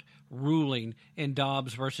Court ruling in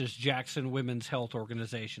Dobbs versus Jackson Women's Health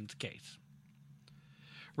Organization's case.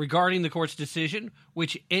 Regarding the court's decision,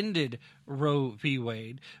 which ended Roe v.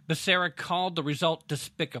 Wade, Becerra called the result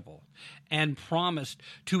despicable and promised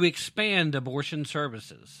to expand abortion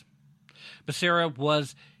services. Becerra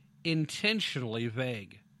was intentionally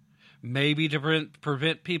vague, maybe to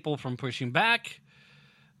prevent people from pushing back,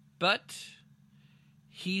 but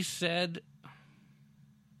he said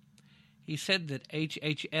that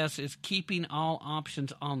HHS is keeping all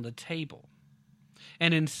options on the table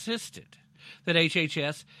and insisted that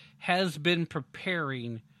HHS has been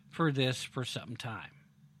preparing for this for some time.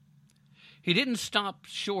 He did stop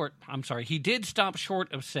short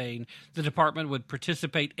of saying the department would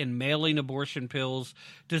participate in mailing abortion pills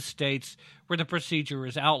to states where the procedure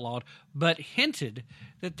is outlawed, but hinted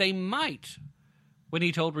that they might when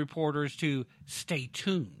he told reporters to stay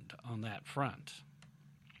tuned on that front.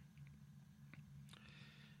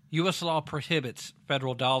 U.S. law prohibits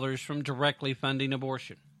federal dollars from directly funding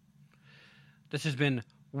abortion. This has been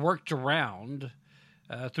worked around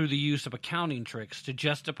through the use of accounting tricks to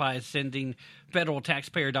justify sending federal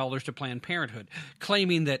taxpayer dollars to Planned Parenthood,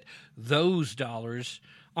 claiming that those dollars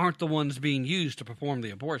aren't the ones being used to perform the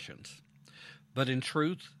abortions. But in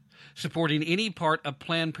truth, supporting any part of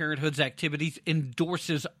Planned Parenthood's activities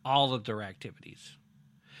endorses all of their activities.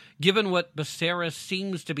 Given what Becerra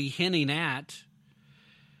seems to be hinting at,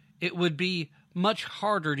 it would be much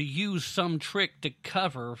harder to use some trick to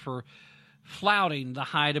cover for flouting the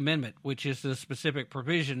Hyde Amendment, which is the specific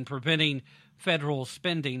provision preventing federal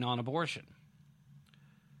spending on abortion.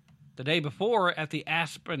 The day before, at the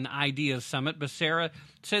Aspen Ideas Summit, Becerra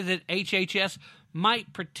said that HHS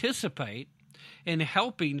might participate in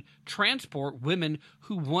helping transport women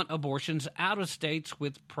who want abortions out of states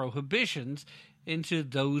with prohibitions into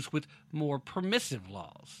those with more permissive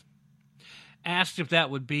laws. Asked if that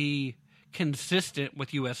would be consistent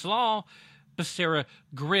with U.S. law, Becerra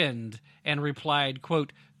grinned and replied,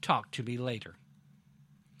 quote, "Talk to me later."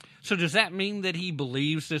 So does that mean that he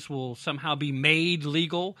believes this will somehow be made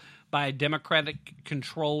legal by a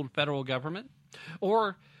Democratic-controlled federal government?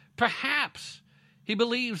 Or perhaps he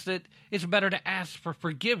believes that it's better to ask for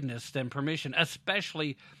forgiveness than permission,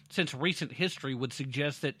 especially since recent history would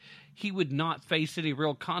suggest that he would not face any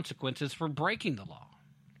real consequences for breaking the law.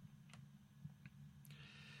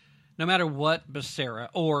 No matter what Becerra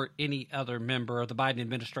or any other member of the Biden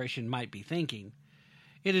administration might be thinking,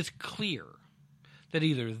 it is clear that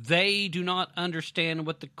either they do not understand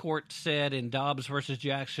what the court said in Dobbs versus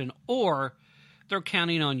Jackson, or they're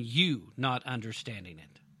counting on you not understanding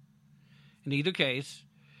it. In either case,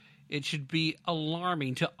 it should be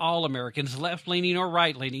alarming to all Americans, left-leaning or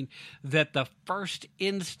right-leaning, that the first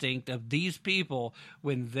instinct of these people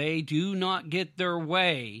when they do not get their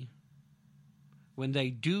way, when they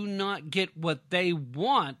do not get what they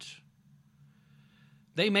want,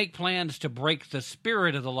 they make plans to break the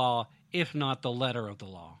spirit of the law, if not the letter of the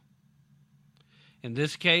law. In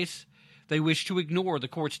this case, they wish to ignore the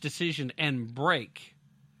court's decision and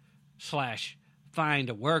find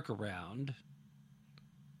a workaround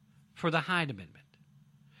for the Hyde Amendment,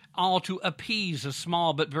 all to appease a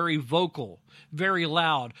small but very vocal, very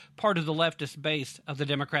loud part of the leftist base of the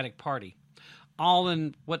Democratic Party, all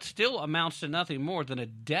in what still amounts to nothing more than a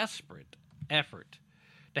desperate effort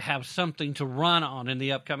to have something to run on in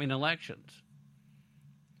the upcoming elections.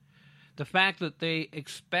 The fact that they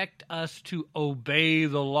expect us to obey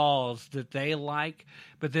the laws that they like,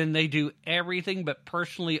 but then they do everything but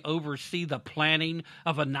personally oversee the planning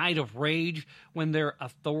of a night of rage when their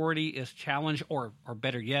authority is challenged, or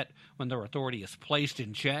better yet, when their authority is placed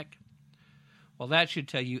in check, well, that should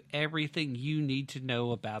tell you everything you need to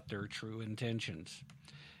know about their true intentions.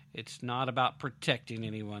 It's not about protecting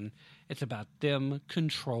anyone. It's about them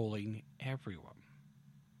controlling everyone.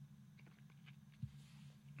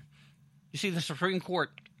 You see, the Supreme Court,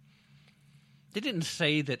 they didn't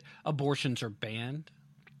say that abortions are banned.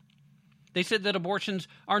 They said that abortions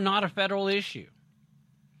are not a federal issue.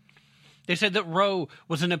 They said that Roe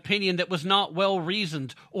was an opinion that was not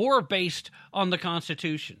well-reasoned or based on the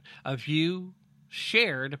Constitution, a view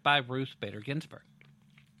shared by Ruth Bader Ginsburg.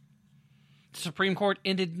 The Supreme Court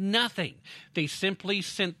ended nothing. They simply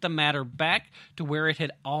sent the matter back to where it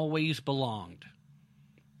had always belonged,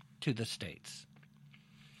 to the states.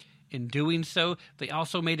 In doing so, they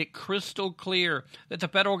also made it crystal clear that the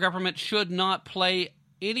federal government should not play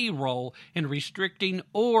any role in restricting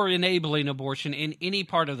or enabling abortion in any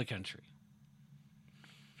part of the country.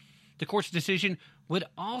 The court's decision would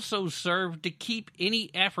also serve to keep any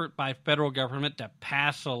effort by federal government to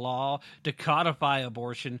pass a law to codify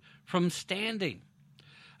abortion from standing.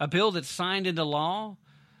 A bill that's signed into law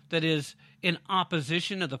that is in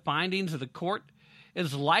opposition to the findings of the court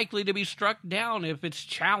is likely to be struck down if it's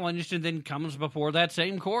challenged and then comes before that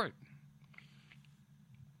same court.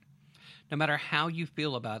 No matter how you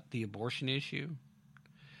feel about the abortion issue,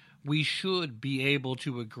 we should be able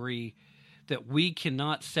to agree that we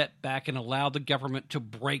cannot sit back and allow the government to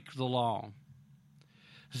break the law.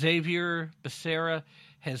 Xavier Becerra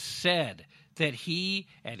has said that he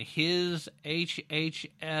and his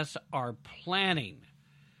HHS are planning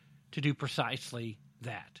to do precisely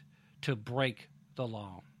that, to break the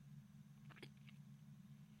law.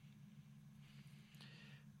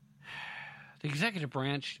 The executive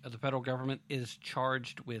branch of the federal government is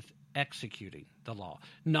charged with executing the law,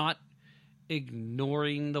 not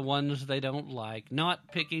ignoring the ones they don't like,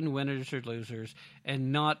 not picking winners or losers,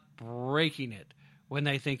 and not breaking it when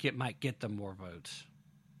they think it might get them more votes.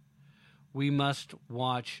 We must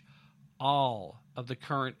watch all of the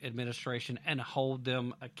current administration and hold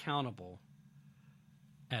them accountable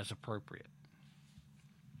as appropriate.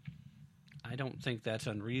 I don't think that's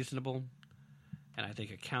unreasonable, and I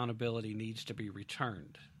think accountability needs to be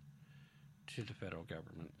returned to the federal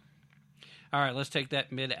government. All right, let's take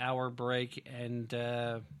that mid-hour break, and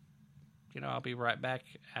I'll be right back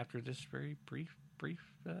after this very brief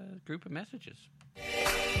group of messages.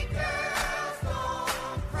 Big girls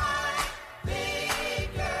don't cry.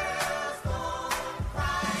 Big girls don't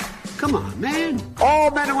cry. Come on, man.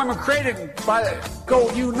 All men and women created by the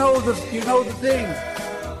go. You know the thing.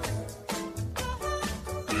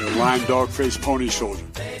 You're a lime dog-faced pony soldier.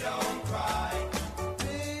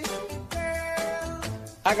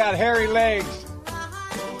 I got hairy legs.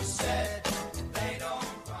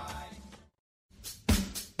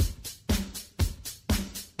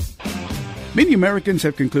 Many Americans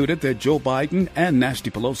have concluded that Joe Biden and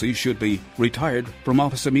Nancy Pelosi should be retired from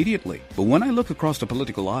office immediately. But when I look across the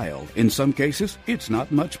political aisle, in some cases, it's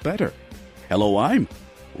not much better. Hello, I'm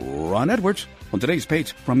Ron Edwards. On today's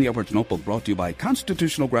page from the Edwards Notebook, brought to you by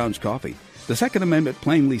Constitutional Grounds Coffee. The Second Amendment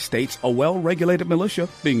plainly states a well-regulated militia,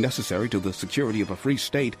 being necessary to the security of a free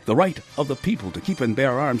state, the right of the people to keep and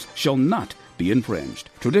bear arms, shall not be infringed.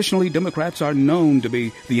 Traditionally, Democrats are known to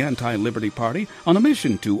be the anti-liberty party on a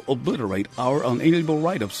mission to obliterate our unalienable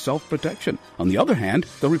right of self-protection. On the other hand,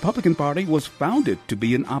 the Republican Party was founded to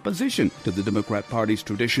be in opposition to the Democrat Party's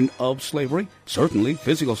tradition of slavery. Certainly,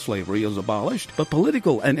 physical slavery is abolished, but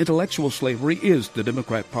political and intellectual slavery is the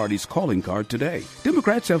Democrat Party's calling card today.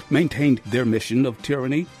 Democrats have maintained their mission of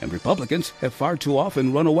tyranny, and Republicans have far too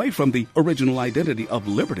often run away from the original identity of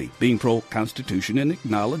liberty, being pro-Constitution and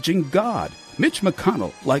acknowledging God. Mitch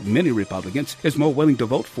McConnell, like many Republicans, is more willing to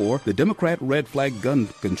vote for the Democrat red flag gun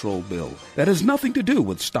control bill. That has nothing to do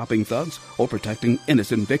with stopping thugs or protecting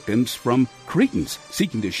innocent victims from cretins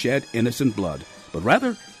seeking to shed innocent blood, but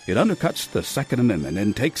rather it undercuts the Second Amendment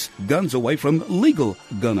and takes guns away from legal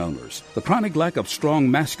gun owners. The chronic lack of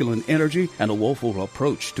strong masculine energy and a woeful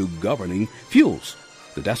approach to governing fuels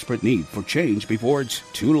the desperate need for change before it's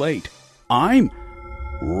too late. I'm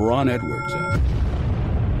Ron Edwards.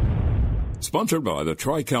 Sponsored by the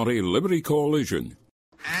Tri-County Liberty Coalition.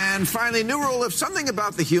 And finally, new rule: if something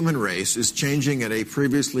about the human race is changing at a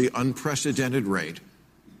previously unprecedented rate,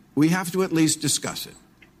 we have to at least discuss it.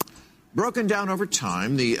 Broken down over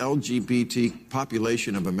time, the LGBT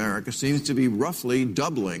population of America seems to be roughly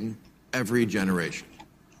doubling every generation.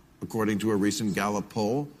 According to a recent Gallup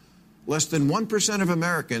poll, less than 1% of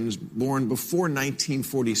Americans born before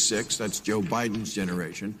 1946, that's Joe Biden's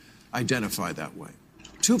generation, identify that way.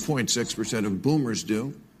 2.6% of boomers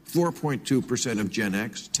do, 4.2% of Gen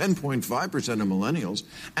X, 10.5% of millennials,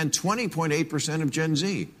 and 20.8% of Gen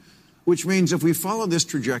Z, which means if we follow this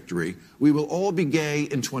trajectory, we will all be gay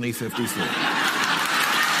in 2054.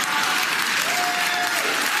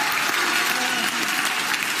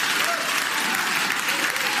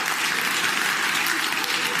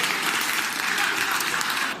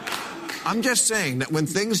 I'm just saying that when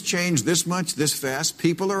things change this much, this fast,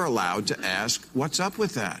 people are allowed to ask, what's up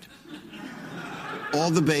with that? All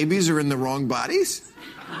the babies are in the wrong bodies?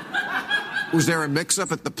 Was there a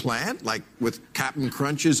mix-up at the plant, like with Captain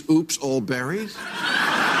Crunch's Oops, All Berries?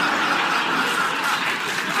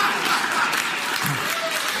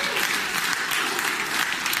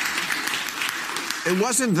 It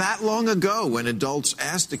wasn't that long ago when adults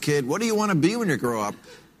asked a kid, what do you want to be when you grow up?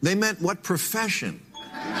 They meant what profession?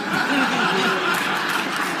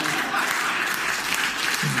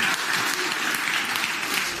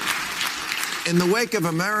 In the wake of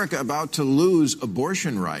America about to lose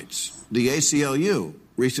abortion rights, the ACLU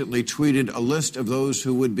recently tweeted a list of those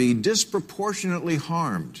who would be disproportionately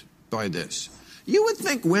harmed by this. You would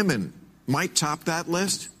think women might top that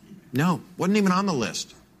list. No, wasn't even on the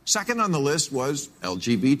list. Second on the list was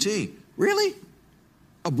LGBT. Really?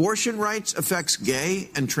 Abortion rights affects gay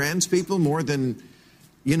and trans people more than,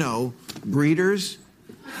 breeders?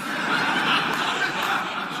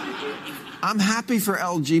 I'm happy for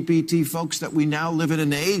LGBT folks that we now live in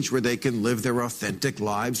an age where they can live their authentic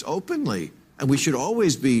lives openly. And we should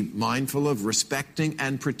always be mindful of respecting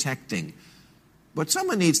and protecting. But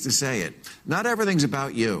someone needs to say it. Not everything's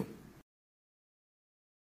about you.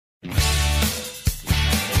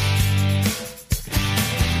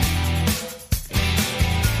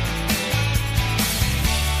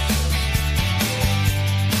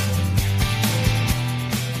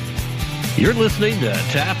 You're listening to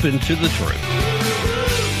Tap Into the Truth.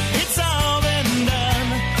 It's all been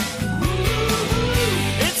done.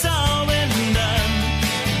 It's all been done.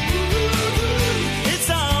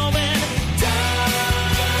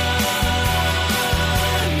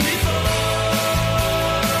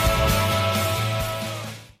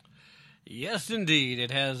 Yes, indeed.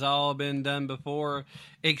 It has all been done before,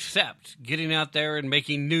 except getting out there and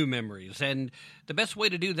making new memories. And the best way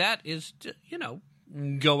to do that is to,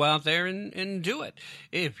 go out there and do it.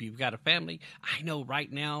 If you've got a family, I know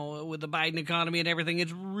right now with the Biden economy and everything,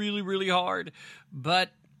 it's really, really hard. But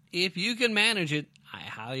if you can manage it, I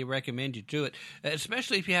highly recommend you do it,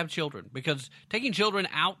 especially if you have children, because taking children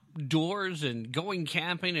outdoors and going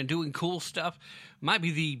camping and doing cool stuff might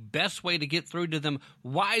be the best way to get through to them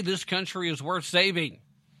why this country is worth saving.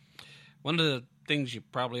 One of the things you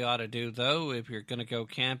probably ought to do, though, if you're going to go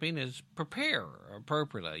camping, is prepare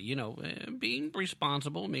appropriately. Being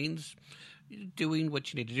responsible means doing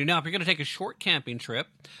what you need to do. Now, if you're going to take a short camping trip,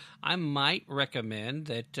 I might recommend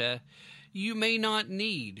that you may not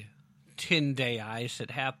need 10-day ice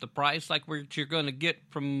at half the price like what you're going to get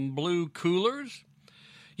from Blue Coolers.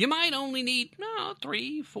 You might only need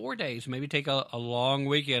 3-4 days. Maybe take a long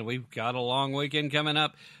weekend. We've got a long weekend coming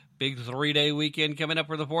up. Big 3-day weekend coming up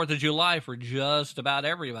for the 4th of July for just about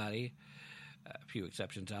everybody. A few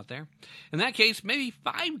exceptions out there. In that case, maybe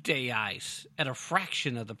 5-day ice at a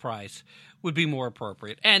fraction of the price would be more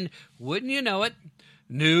appropriate. And wouldn't you know it,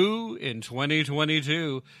 new in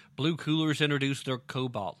 2022, Blue Coolers introduced their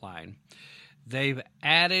Cobalt line. They've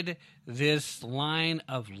added this line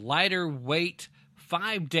of lighter weight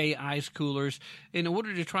 5-day ice coolers in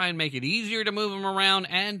order to try and make it easier to move them around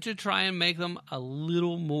and to try and make them a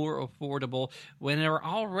little more affordable when they're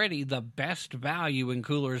already the best value in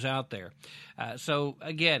coolers out there. So,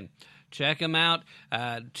 again, check them out.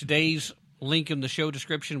 Today's link in the show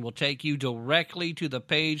description will take you directly to the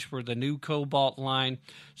page for the new Cobalt line,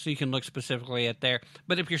 so you can look specifically at there.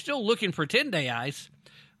 But if you're still looking for 10-day ice,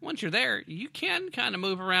 once you're there, you can kind of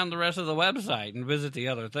move around the rest of the website and visit the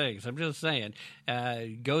other things. I'm just saying,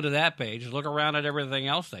 go to that page, look around at everything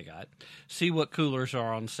else they got, see what coolers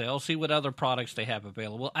are on sale, see what other products they have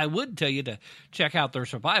available. I would tell you to check out their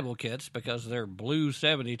survival kits because their Blue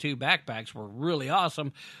 72 backpacks were really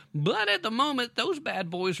awesome. But at the moment, those bad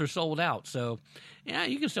boys are sold out. So, yeah,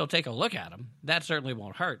 you can still take a look at them. That certainly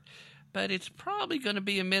won't hurt. But it's probably going to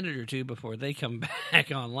be a minute or two before they come back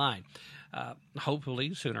online.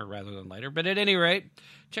 Hopefully sooner rather than later. But at any rate,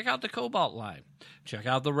 check out the Cobalt line. Check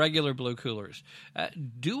out the regular Blue Coolers.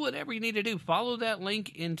 Do whatever you need to do. Follow that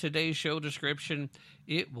link in today's show description.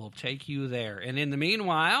 It will take you there. And in the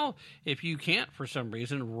meanwhile, if you can't for some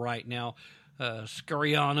reason right now,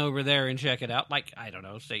 scurry on over there and check it out. Like, I don't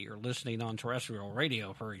know, say you're listening on terrestrial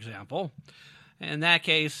radio, for example. In that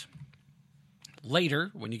case, later,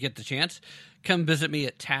 when you get the chance, come visit me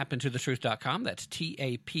at tappintothetruth.com. That's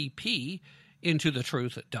TAPP,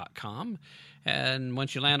 intothetruth.com. And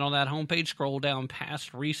once you land on that homepage, scroll down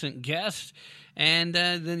past recent guests, and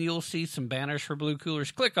then you'll see some banners for Blue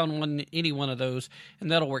Coolers. Click on any one of those,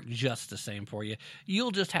 and that'll work just the same for you.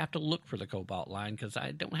 You'll just have to look for the Cobalt line, because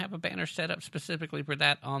I don't have a banner set up specifically for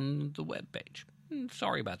that on the webpage.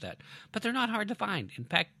 Sorry about that. But they're not hard to find. In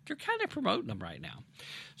fact, they're kind of promoting them right now.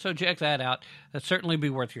 So check that out. That'd certainly be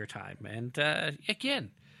worth your time. And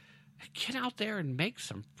again, get out there and make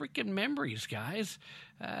some freaking memories, guys.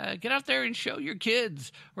 Get out there and show your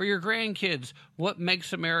kids or your grandkids what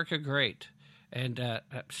makes America great. And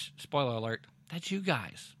spoiler alert, that's you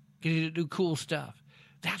guys getting to do cool stuff.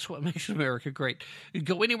 That's what makes America great. You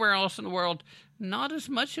go anywhere else in the world, not as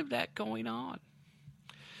much of that going on.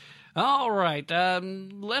 All right,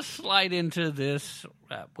 let's slide into this,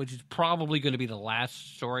 which is probably going to be the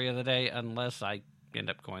last story of the day, unless I end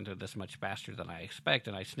up going through this much faster than I expect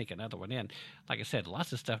and I sneak another one in. Like I said,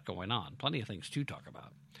 lots of stuff going on, plenty of things to talk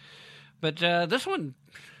about. But this one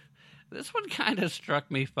kind of struck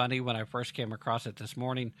me funny when I first came across it this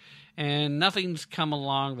morning, and nothing's come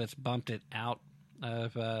along that's bumped it out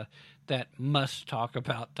of that must talk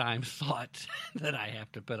about time slot that I have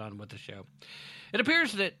to put on with the show. It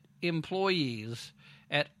appears that employees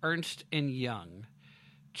at Ernst & Young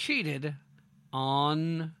cheated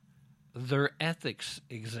on their ethics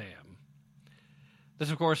exam.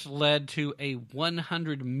 This, of course, led to a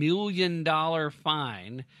 $100 million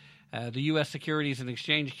fine the U.S. Securities and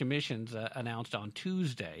Exchange Commission announced on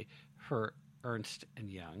Tuesday for Ernst &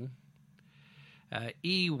 Young.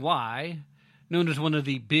 EY, known as one of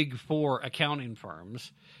the Big Four accounting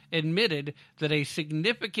firms, admitted that a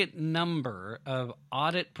significant number of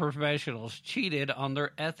audit professionals cheated on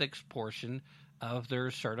their ethics portion of their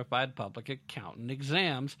certified public accountant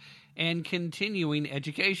exams and continuing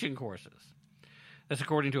education courses. That's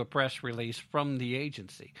according to a press release from the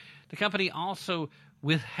agency. The company also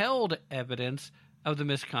withheld evidence of the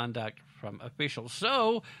misconduct from officials.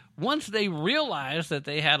 So once they realized that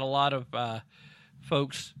they had a lot of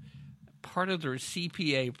folks part of their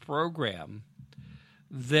CPA program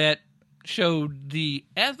that showed the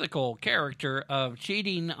ethical character of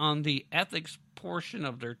cheating on the ethics portion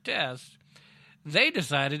of their test, they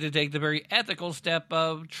decided to take the very ethical step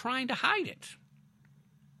of trying to hide it.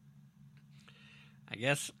 I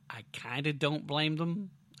guess I kind of don't blame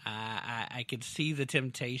them. I could see the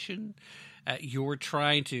temptation. You're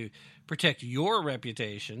trying to protect your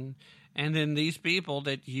reputation, and then these people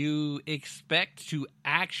that you expect to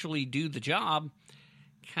actually do the job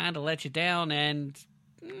kind of let you down, and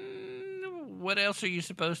what else are you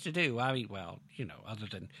supposed to do? I mean, well, other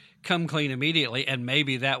than come clean immediately, and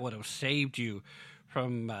maybe that would have saved you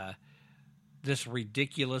from this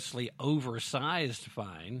ridiculously oversized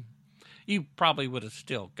fine. You probably would have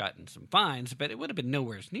still gotten some fines, but it would have been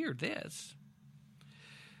nowhere near this.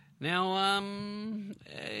 Now,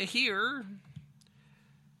 here,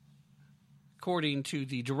 according to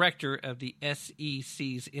the director of the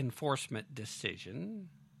SEC's enforcement decision,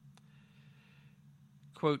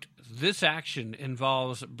 quote, "This action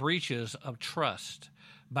involves breaches of trust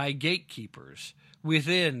by gatekeepers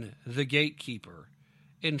within the gatekeeper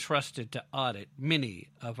entrusted to audit many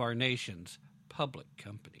of our nation's public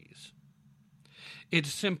companies.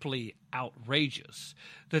 It's simply outrageous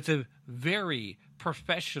that the very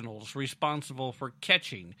professionals responsible for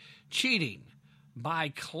catching cheating by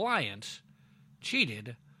clients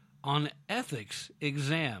cheated on ethics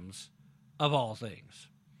exams of all things."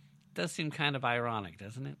 Does seem kind of ironic,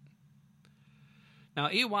 doesn't it? Now,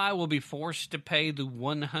 EY will be forced to pay the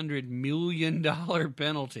 $100 million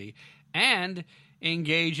penalty and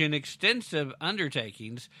engage in extensive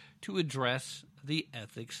undertakings to address the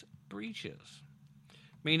ethics breaches,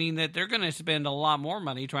 meaning that they're going to spend a lot more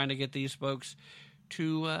money trying to get these folks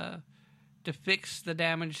to fix the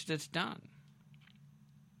damage that's done.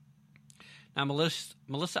 Now,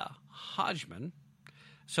 Melissa Hodgman,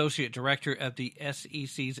 Associate Director of the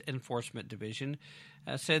SEC's Enforcement Division,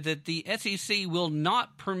 said that the SEC will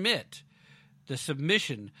not permit the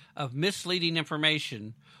submission of misleading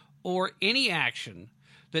information or any action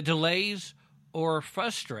that delays or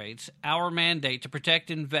frustrates our mandate to protect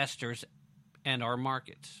investors and our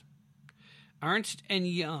markets. Ernst &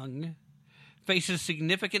 Young faces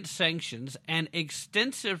significant sanctions and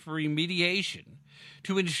extensive remediation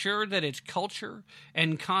to ensure that its culture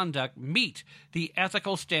and conduct meet the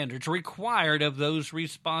ethical standards required of those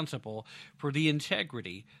responsible for the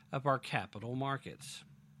integrity of our capital markets.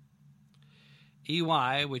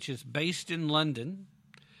 EY, which is based in London,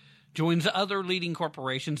 joins other leading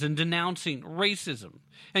corporations in denouncing racism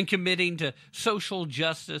and committing to social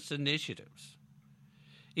justice initiatives.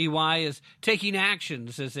 EY is taking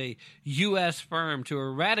actions as a U.S. firm to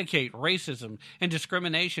eradicate racism and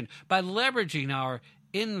discrimination by leveraging our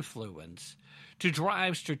influence to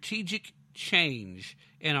drive strategic change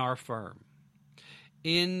in our firm,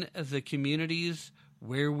 in the communities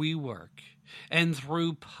where we work, and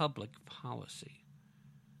through public policy.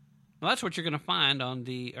 Well, that's what you're going to find on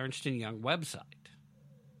the Ernst & Young website.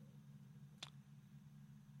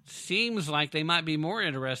 Seems like they might be more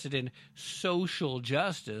interested in social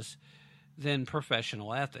justice than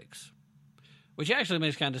professional ethics, which actually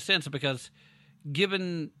makes kind of sense because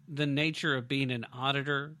given the nature of being an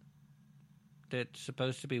auditor that's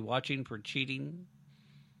supposed to be watching for cheating,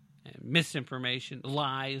 and misinformation,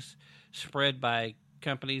 lies spread by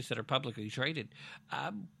companies that are publicly traded,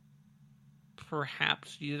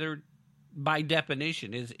 perhaps either by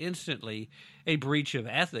definition is instantly a breach of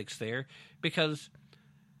ethics there, because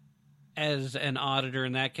as an auditor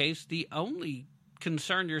in that case, the only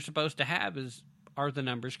concern you're supposed to have is, are the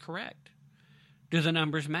numbers correct? Do the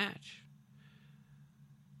numbers match?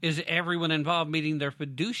 Is everyone involved meeting their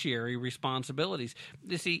fiduciary responsibilities?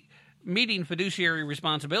 You see, meeting fiduciary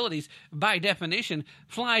responsibilities, by definition,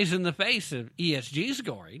 flies in the face of ESG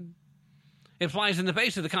scoring. It flies in the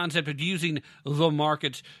face of the concept of using the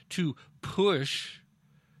markets to push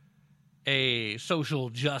a social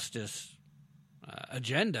justice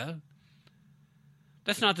agenda.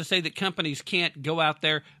 That's not to say that companies can't go out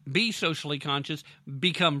there, be socially conscious,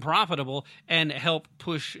 become profitable, and help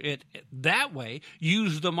push it that way,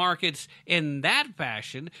 use the markets in that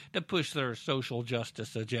fashion to push their social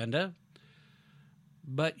justice agenda.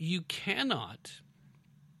 But you cannot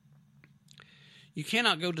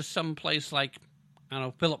go to some place like, I don't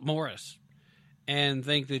know, Philip Morris and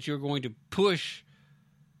think that you're going to push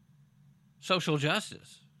social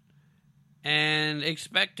justice and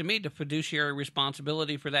expect to meet the fiduciary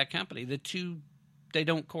responsibility for that company. The two, they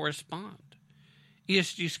don't correspond.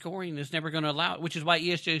 ESG scoring is never going to allow it, which is why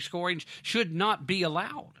ESG scoring should not be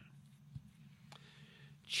allowed.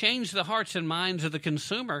 Change the hearts and minds of the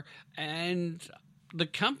consumer, and the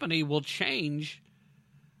company will change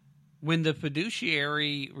when the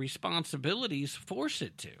fiduciary responsibilities force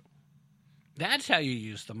it to. That's how you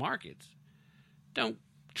use the markets. Don't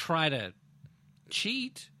try to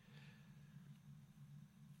cheat.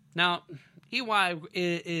 Now, EY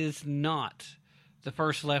is not the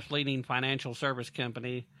first left-leaning financial service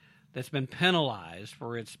company that's been penalized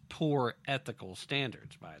for its poor ethical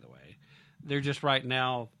standards, by the way. They're just right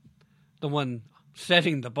now the one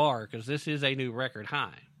setting the bar, because this is a new record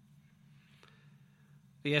high.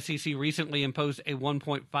 The SEC recently imposed a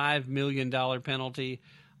 $1.5 million penalty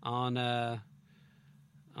on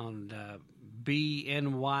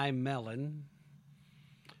BNY Mellon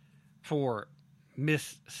for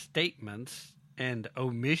misstatements and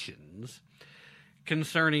omissions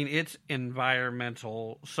concerning its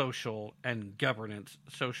environmental, social, and governance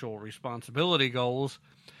social responsibility goals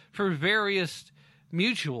for various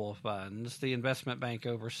mutual funds the investment bank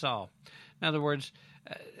oversaw. In other words,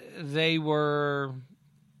 they were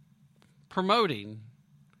promoting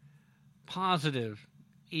positive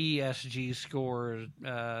ESG score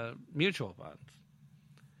mutual funds.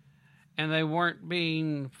 And they weren't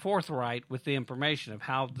being forthright with the information of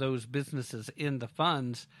how those businesses in the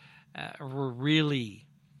funds were really,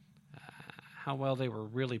 how well they were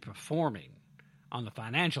really performing on the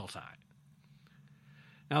financial side.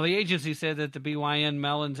 Now, the agency said that the BNY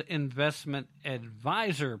Mellon's investment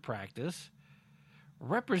advisor practice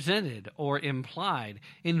represented or implied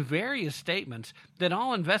in various statements that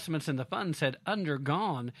all investments in the funds had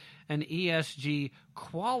undergone an ESG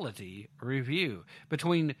quality review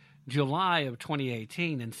between July of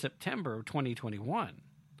 2018 and September of 2021.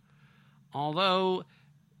 Although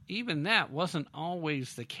even that wasn't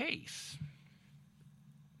always the case.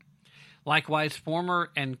 Likewise, former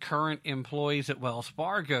and current employees at Wells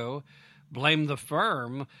Fargo blamed the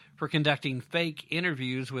firm for conducting fake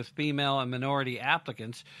interviews with female and minority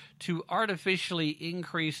applicants to artificially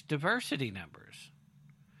increase diversity numbers.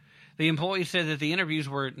 The employees said that the interviews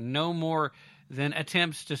were no more than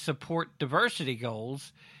attempts to support diversity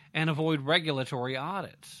goals and avoid regulatory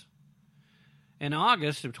audits. In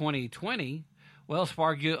August of 2020, Wells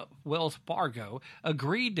Fargo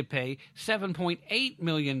agreed to pay $7.8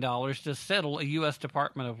 million to settle a U.S.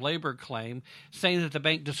 Department of Labor claim saying that the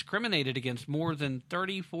bank discriminated against more than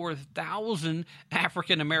 34,000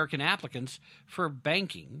 African-American applicants for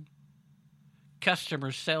banking,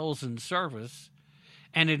 customer sales and service,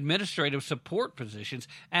 and administrative support positions,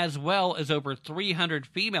 as well as over 300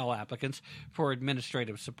 female applicants for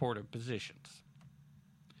administrative supportive positions.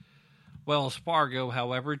 Wells Fargo,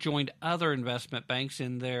 however, joined other investment banks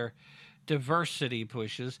in their diversity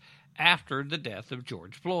pushes after the death of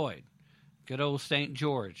George Floyd. Good old St.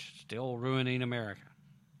 George, still ruining America.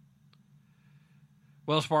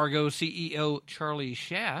 Wells Fargo CEO Charlie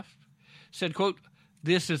Schaff said, quote,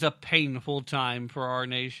 "This is a painful time for our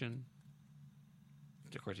nation."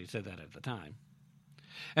 Of course, he said that at the time.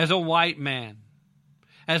 As a white man,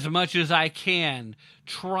 as much as I can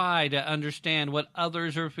try to understand what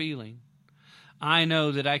others are feeling, I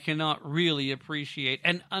know that I cannot really appreciate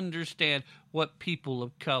and understand what people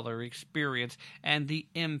of color experience and the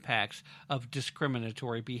impacts of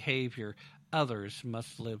discriminatory behavior others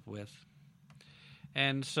must live with.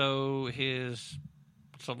 And so his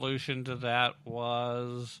solution to that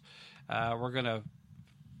was we're going to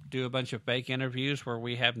do a bunch of fake interviews where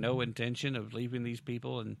we have no intention of leaving these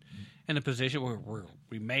people in a position where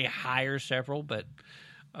we may hire several, but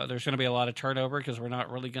there's going to be a lot of turnover because we're not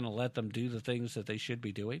really going to let them do the things that they should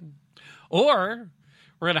be doing. Or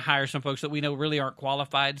we're going to hire some folks that we know really aren't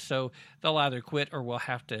qualified, so they'll either quit or we'll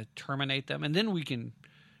have to terminate them. And then we can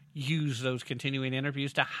use those continuing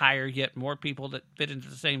interviews to hire yet more people that fit into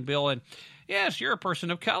the same bill. And yes, you're a person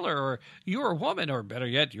of color, or you're a woman, or better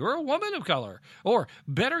yet, you're a woman of color, or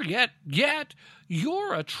better yet,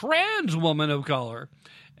 you're a trans woman of color.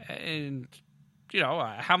 And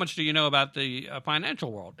how much do you know about the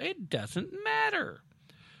financial world? It doesn't matter.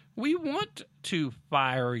 We want to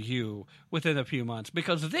fire you within a few months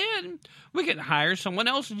because then we can hire someone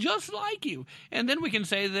else just like you. And then we can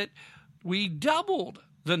say that we doubled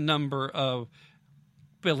the number of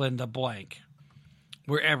fill in the blank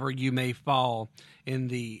wherever you may fall in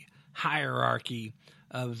the hierarchy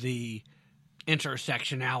of the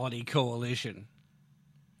intersectionality coalition.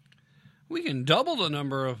 We can double the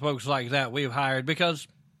number of folks like that we've hired because,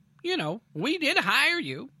 we did hire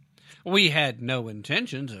you. We had no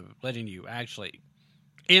intentions of letting you actually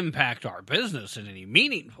impact our business in any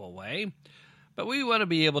meaningful way, but we want to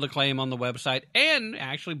be able to claim on the website and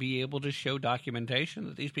actually be able to show documentation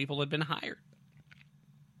that these people had been hired.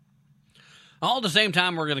 All at the same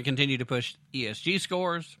time, we're going to continue to push ESG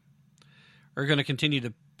scores. We're going to continue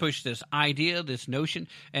to push this idea, this notion,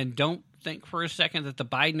 and don't think for a second that the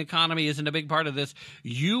Biden economy isn't a big part of this.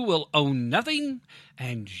 You will own nothing,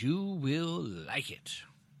 and you will like it.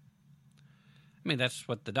 I mean, that's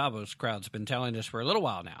what the Davos crowd's been telling us for a little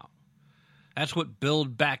while now. That's what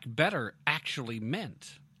Build Back Better actually meant.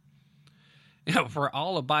 You know, for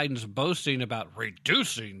all of Biden's boasting about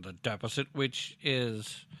reducing the deficit, which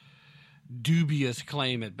is dubious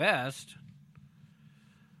claim at best,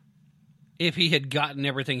 if he had gotten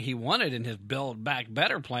everything he wanted in his Build Back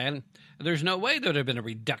Better plan, there's no way there would have been a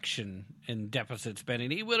reduction in deficit spending.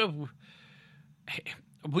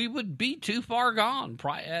 We would be too far gone.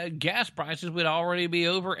 Gas prices would already be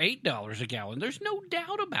over $8 a gallon. There's no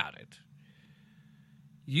doubt about it.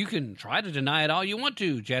 You can try to deny it all you want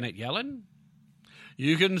to, Janet Yellen.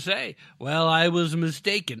 You can say, well, I was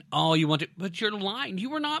mistaken, all you want to, but you're lying. You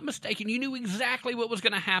were not mistaken. You knew exactly what was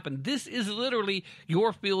going to happen. This is literally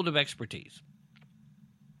your field of expertise.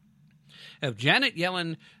 If Janet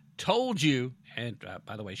Yellen told you, and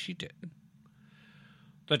by the way, she did,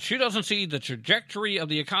 that she doesn't see the trajectory of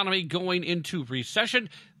the economy going into recession,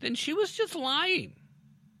 then she was just lying.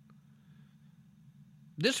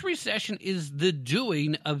 This recession is the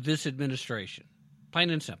doing of this administration, plain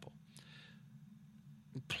and simple.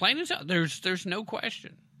 Plain and simple. There's no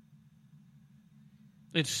question.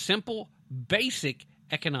 It's simple, basic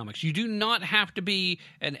economics. You do not have to be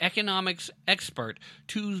an economics expert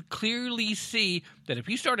to clearly see that if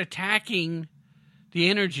you start attacking the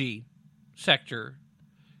energy sector,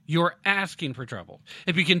 you're asking for trouble.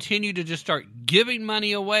 If you continue to just start giving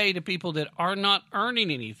money away to people that are not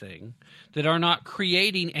earning anything, that are not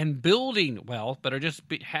creating and building wealth, but are just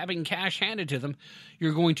having cash handed to them,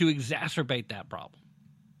 you're going to exacerbate that problem.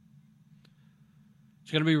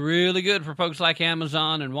 It's going to be really good for folks like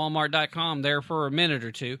Amazon and Walmart.com there for a minute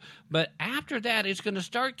or two. But after that, it's going to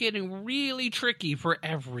start getting really tricky for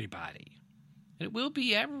everybody. And it will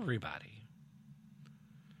be everybody.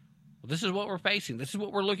 Well, this is what we're facing. This is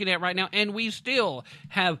what we're looking at right now. And we still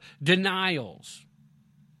have denials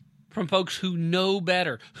from folks who know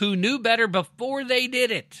better, who knew better before they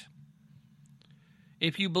did it.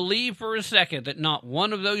 If you believe for a second that not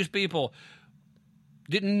one of those people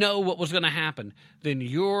didn't know what was going to happen, then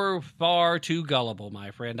you're far too gullible,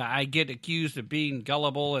 my friend. I get accused of being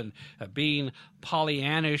gullible and of being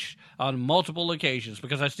Pollyannish on multiple occasions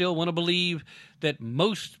because I still want to believe that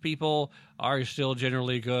most people are still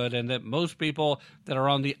generally good and that most people that are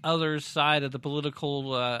on the other side of the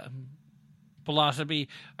political philosophy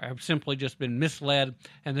have simply just been misled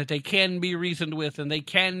and that they can be reasoned with and they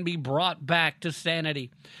can be brought back to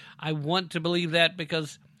sanity. I want to believe that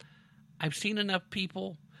because I've seen enough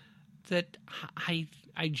people that I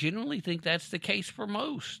genuinely think that's the case for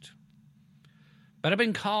most. But I've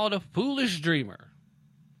been called a foolish dreamer.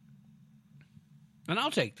 And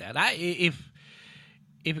I'll take that. If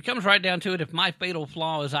it comes right down to it, if my fatal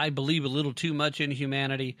flaw is I believe a little too much in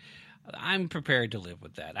humanity, I'm prepared to live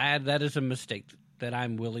with that. That is a mistake that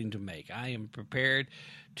I'm willing to make. I am prepared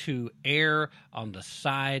to err on the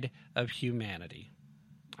side of humanity.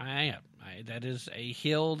 I am. That is a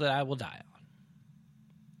hill that I will die on.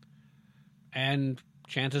 And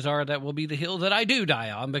chances are that will be the hill that I do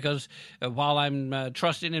die on because while I'm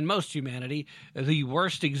trusting in most humanity, the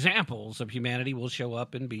worst examples of humanity will show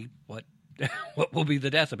up and be what will be the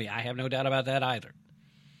death of me. I have no doubt about that either.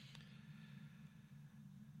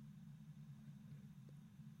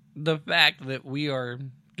 The fact that we are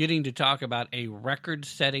getting to talk about a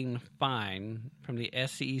record-setting fine from the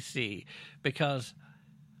SEC because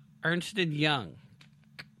Ernst & Young,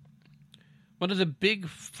 one of the big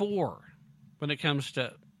four when it comes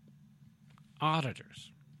to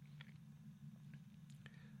auditors,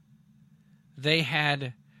 they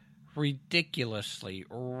had ridiculously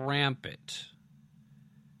rampant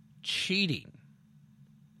cheating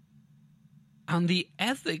on the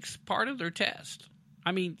ethics part of their test.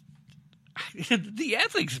 I mean, the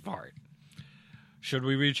ethics part. Should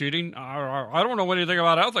we be cheating? I don't know anything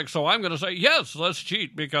about ethics, so I'm going to say, yes, let's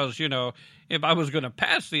cheat, because, if I was going to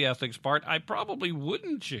pass the ethics part, I probably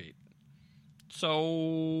wouldn't cheat.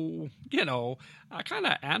 So, I kind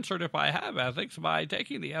of answered if I have ethics by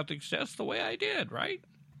taking the ethics test the way I did, right?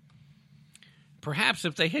 Perhaps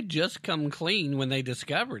if they had just come clean when they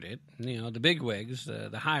discovered it, the bigwigs,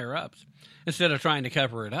 the higher-ups, instead of trying to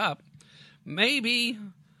cover it up, maybe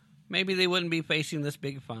they wouldn't be facing this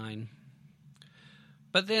big fine.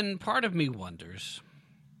 But then part of me wonders,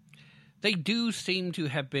 they do seem to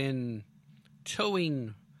have been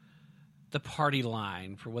towing the party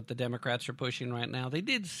line for what the Democrats are pushing right now. They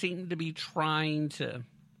did seem to be trying to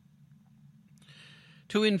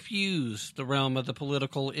to infuse the realm of the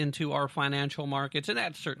political into our financial markets, and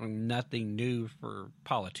that's certainly nothing new for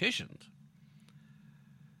politicians.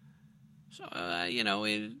 So,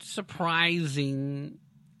 it's surprising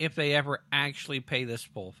if they ever actually pay this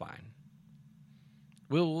full fine.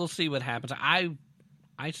 We'll see what happens.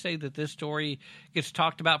 I say that this story gets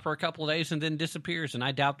talked about for a couple of days and then disappears, and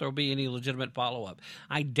I doubt there will be any legitimate follow-up.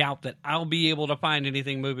 I doubt that I'll be able to find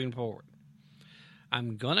anything moving forward.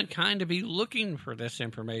 I'm going to kind of be looking for this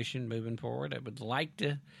information moving forward. I would like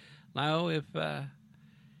to know if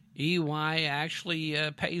EY actually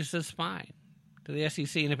pays this fine to the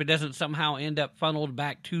SEC, and if it doesn't somehow end up funneled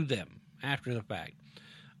back to them after the fact.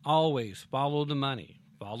 Always follow the money.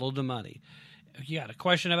 Follow the money. If you got a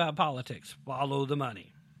question about politics, follow the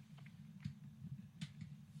money.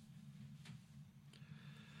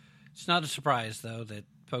 It's not a surprise, though, that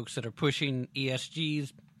folks that are pushing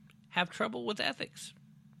ESGs have trouble with ethics.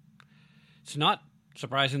 It's not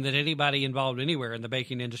surprising that anybody involved anywhere in the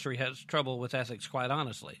banking industry has trouble with ethics, quite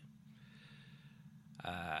honestly.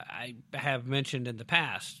 I have mentioned in the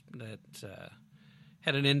past that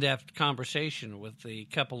had an in-depth conversation with a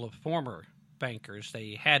couple of former bankers.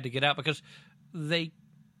 They had to get out because they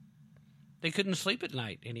couldn't sleep at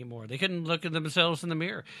night anymore. They couldn't look at themselves in the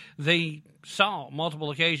mirror. They saw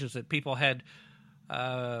multiple occasions that people had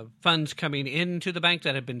funds coming into the bank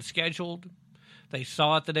that had been scheduled. They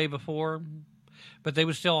saw it the day before, but they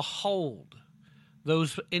would still hold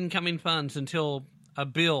those incoming funds until a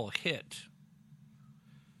bill hit,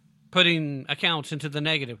 putting accounts into the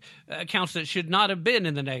negative, accounts that should not have been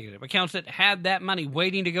in the negative, accounts that had that money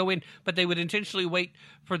waiting to go in, but they would intentionally wait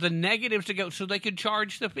for the negatives to go so they could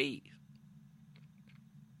charge the fee.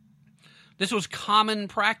 This was common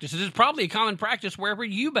practice. It is probably a common practice wherever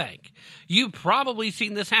you bank. You've probably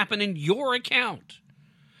seen this happen in your account.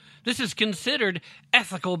 This is considered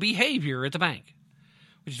ethical behavior at the bank,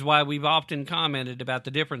 which is why we've often commented about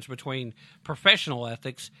the difference between professional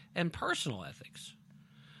ethics and personal ethics.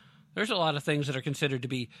 There's a lot of things that are considered to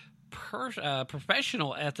be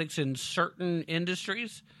professional ethics in certain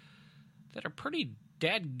industries that are pretty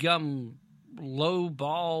dadgum low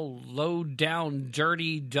ball, low down,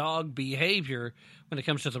 dirty dog behavior when it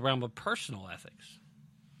comes to the realm of personal ethics.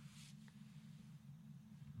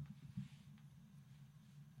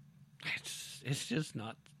 It's just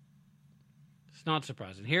not, it's not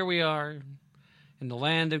surprising. Here we are in the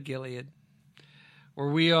land of Gilead, where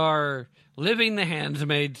we are living the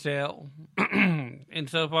handmaid's tale. And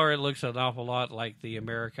so far it looks an awful lot like the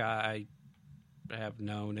America I have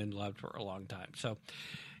known and loved for a long time. So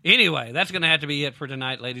anyway, that's going to have to be it for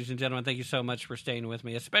tonight, ladies and gentlemen. Thank you so much for staying with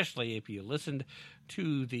me, especially if you listened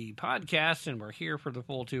to the podcast and were here for the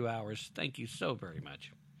full 2 hours. Thank you so very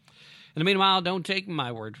much. In the meanwhile, don't take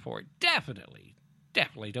my word for it. Definitely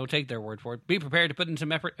don't take their word for it. Be prepared to put in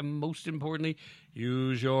some effort, and most importantly,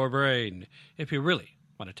 use your brain if you really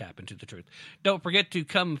want to tap into the truth. Don't forget to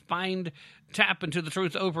come find Tap Into the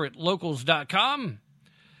Truth over at locals.com.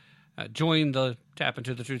 Join the Tap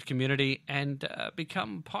Into the Truth community and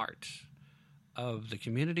become part of the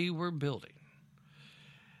community we're building.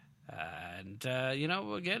 And,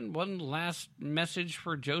 again, one last message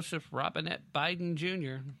for Joseph Robinette Biden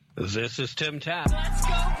Jr. This is Tim Tapp. Let's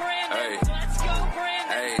go, Brandon. Hey. Let's go, Brandon.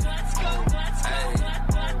 Hey. Let's go. Let's go. Hey. Let's go,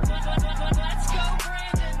 Brandon.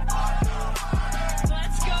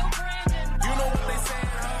 Let's go, Brandon. You know what they say,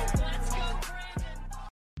 ho? Let's go,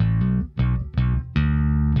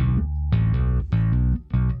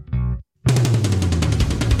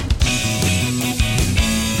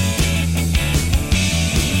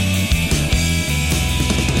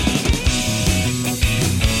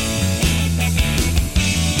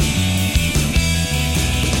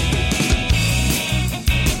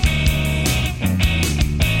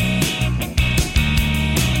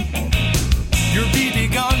 Your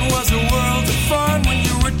BB gun was a world of fun when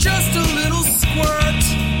you were just a little squirt.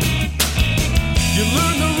 You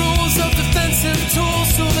learned the rules of defensive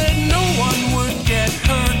tools so that no one would get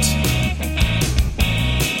hurt.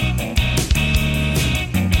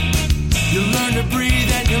 You learned to breathe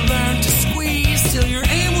and you learned to squeeze till your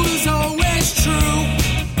aim was always true.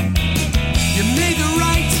 You made the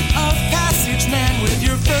rite of passage, man, with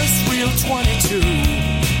your first real 22.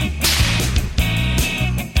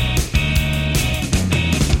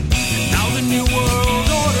 New world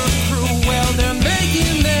order crew, well, they're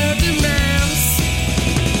making their demands.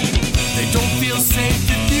 They don't feel safe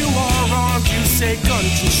if you are armed. You say gun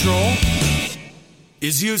control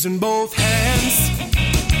is using both hands.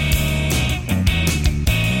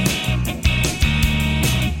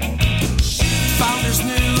 Founders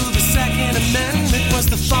knew the Second Amendment was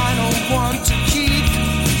the final one to keep,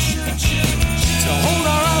 to hold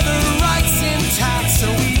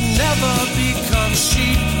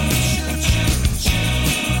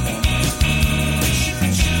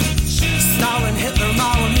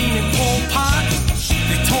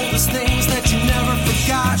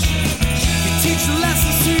teach the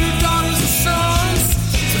lessons to your daughters and sons.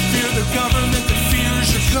 To fear the government that fears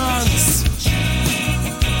your guns.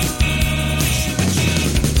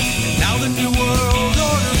 Now the New World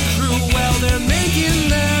Order crew, well, they're making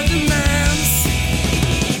their demands.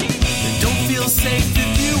 They don't feel safe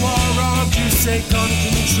if you are armed. You say gun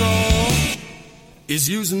control is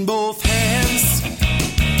using both hands.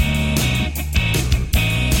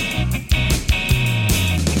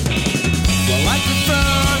 Well, I prefer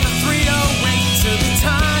the 308 to the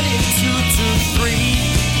tiny 223.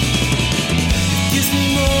 It gives me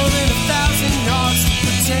more than 1,000 yards to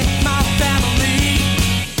protect my family.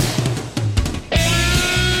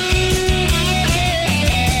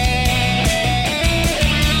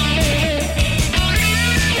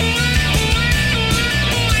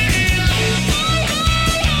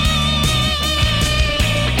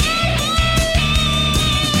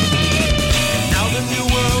 Now the New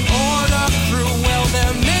World Order crew, well,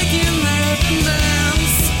 they're making their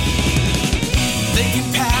demands. They can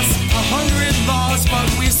pass 100 laws, but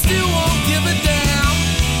we still won't give a damn.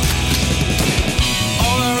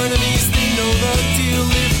 All our enemies, they know the deal.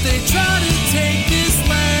 If they try to take this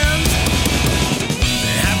land,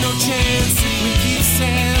 they have no chance if we keep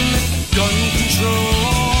saying gun control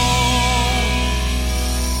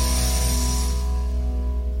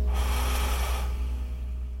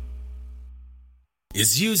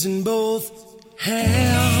is using both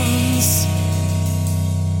hands.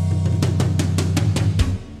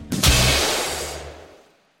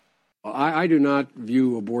 I do not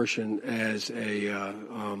view abortion as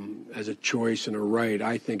a choice and a right.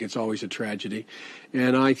 I think it's always a tragedy,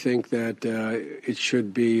 and I think that it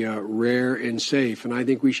should be rare and safe. And I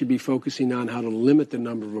think we should be focusing on how to limit the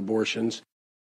number of abortions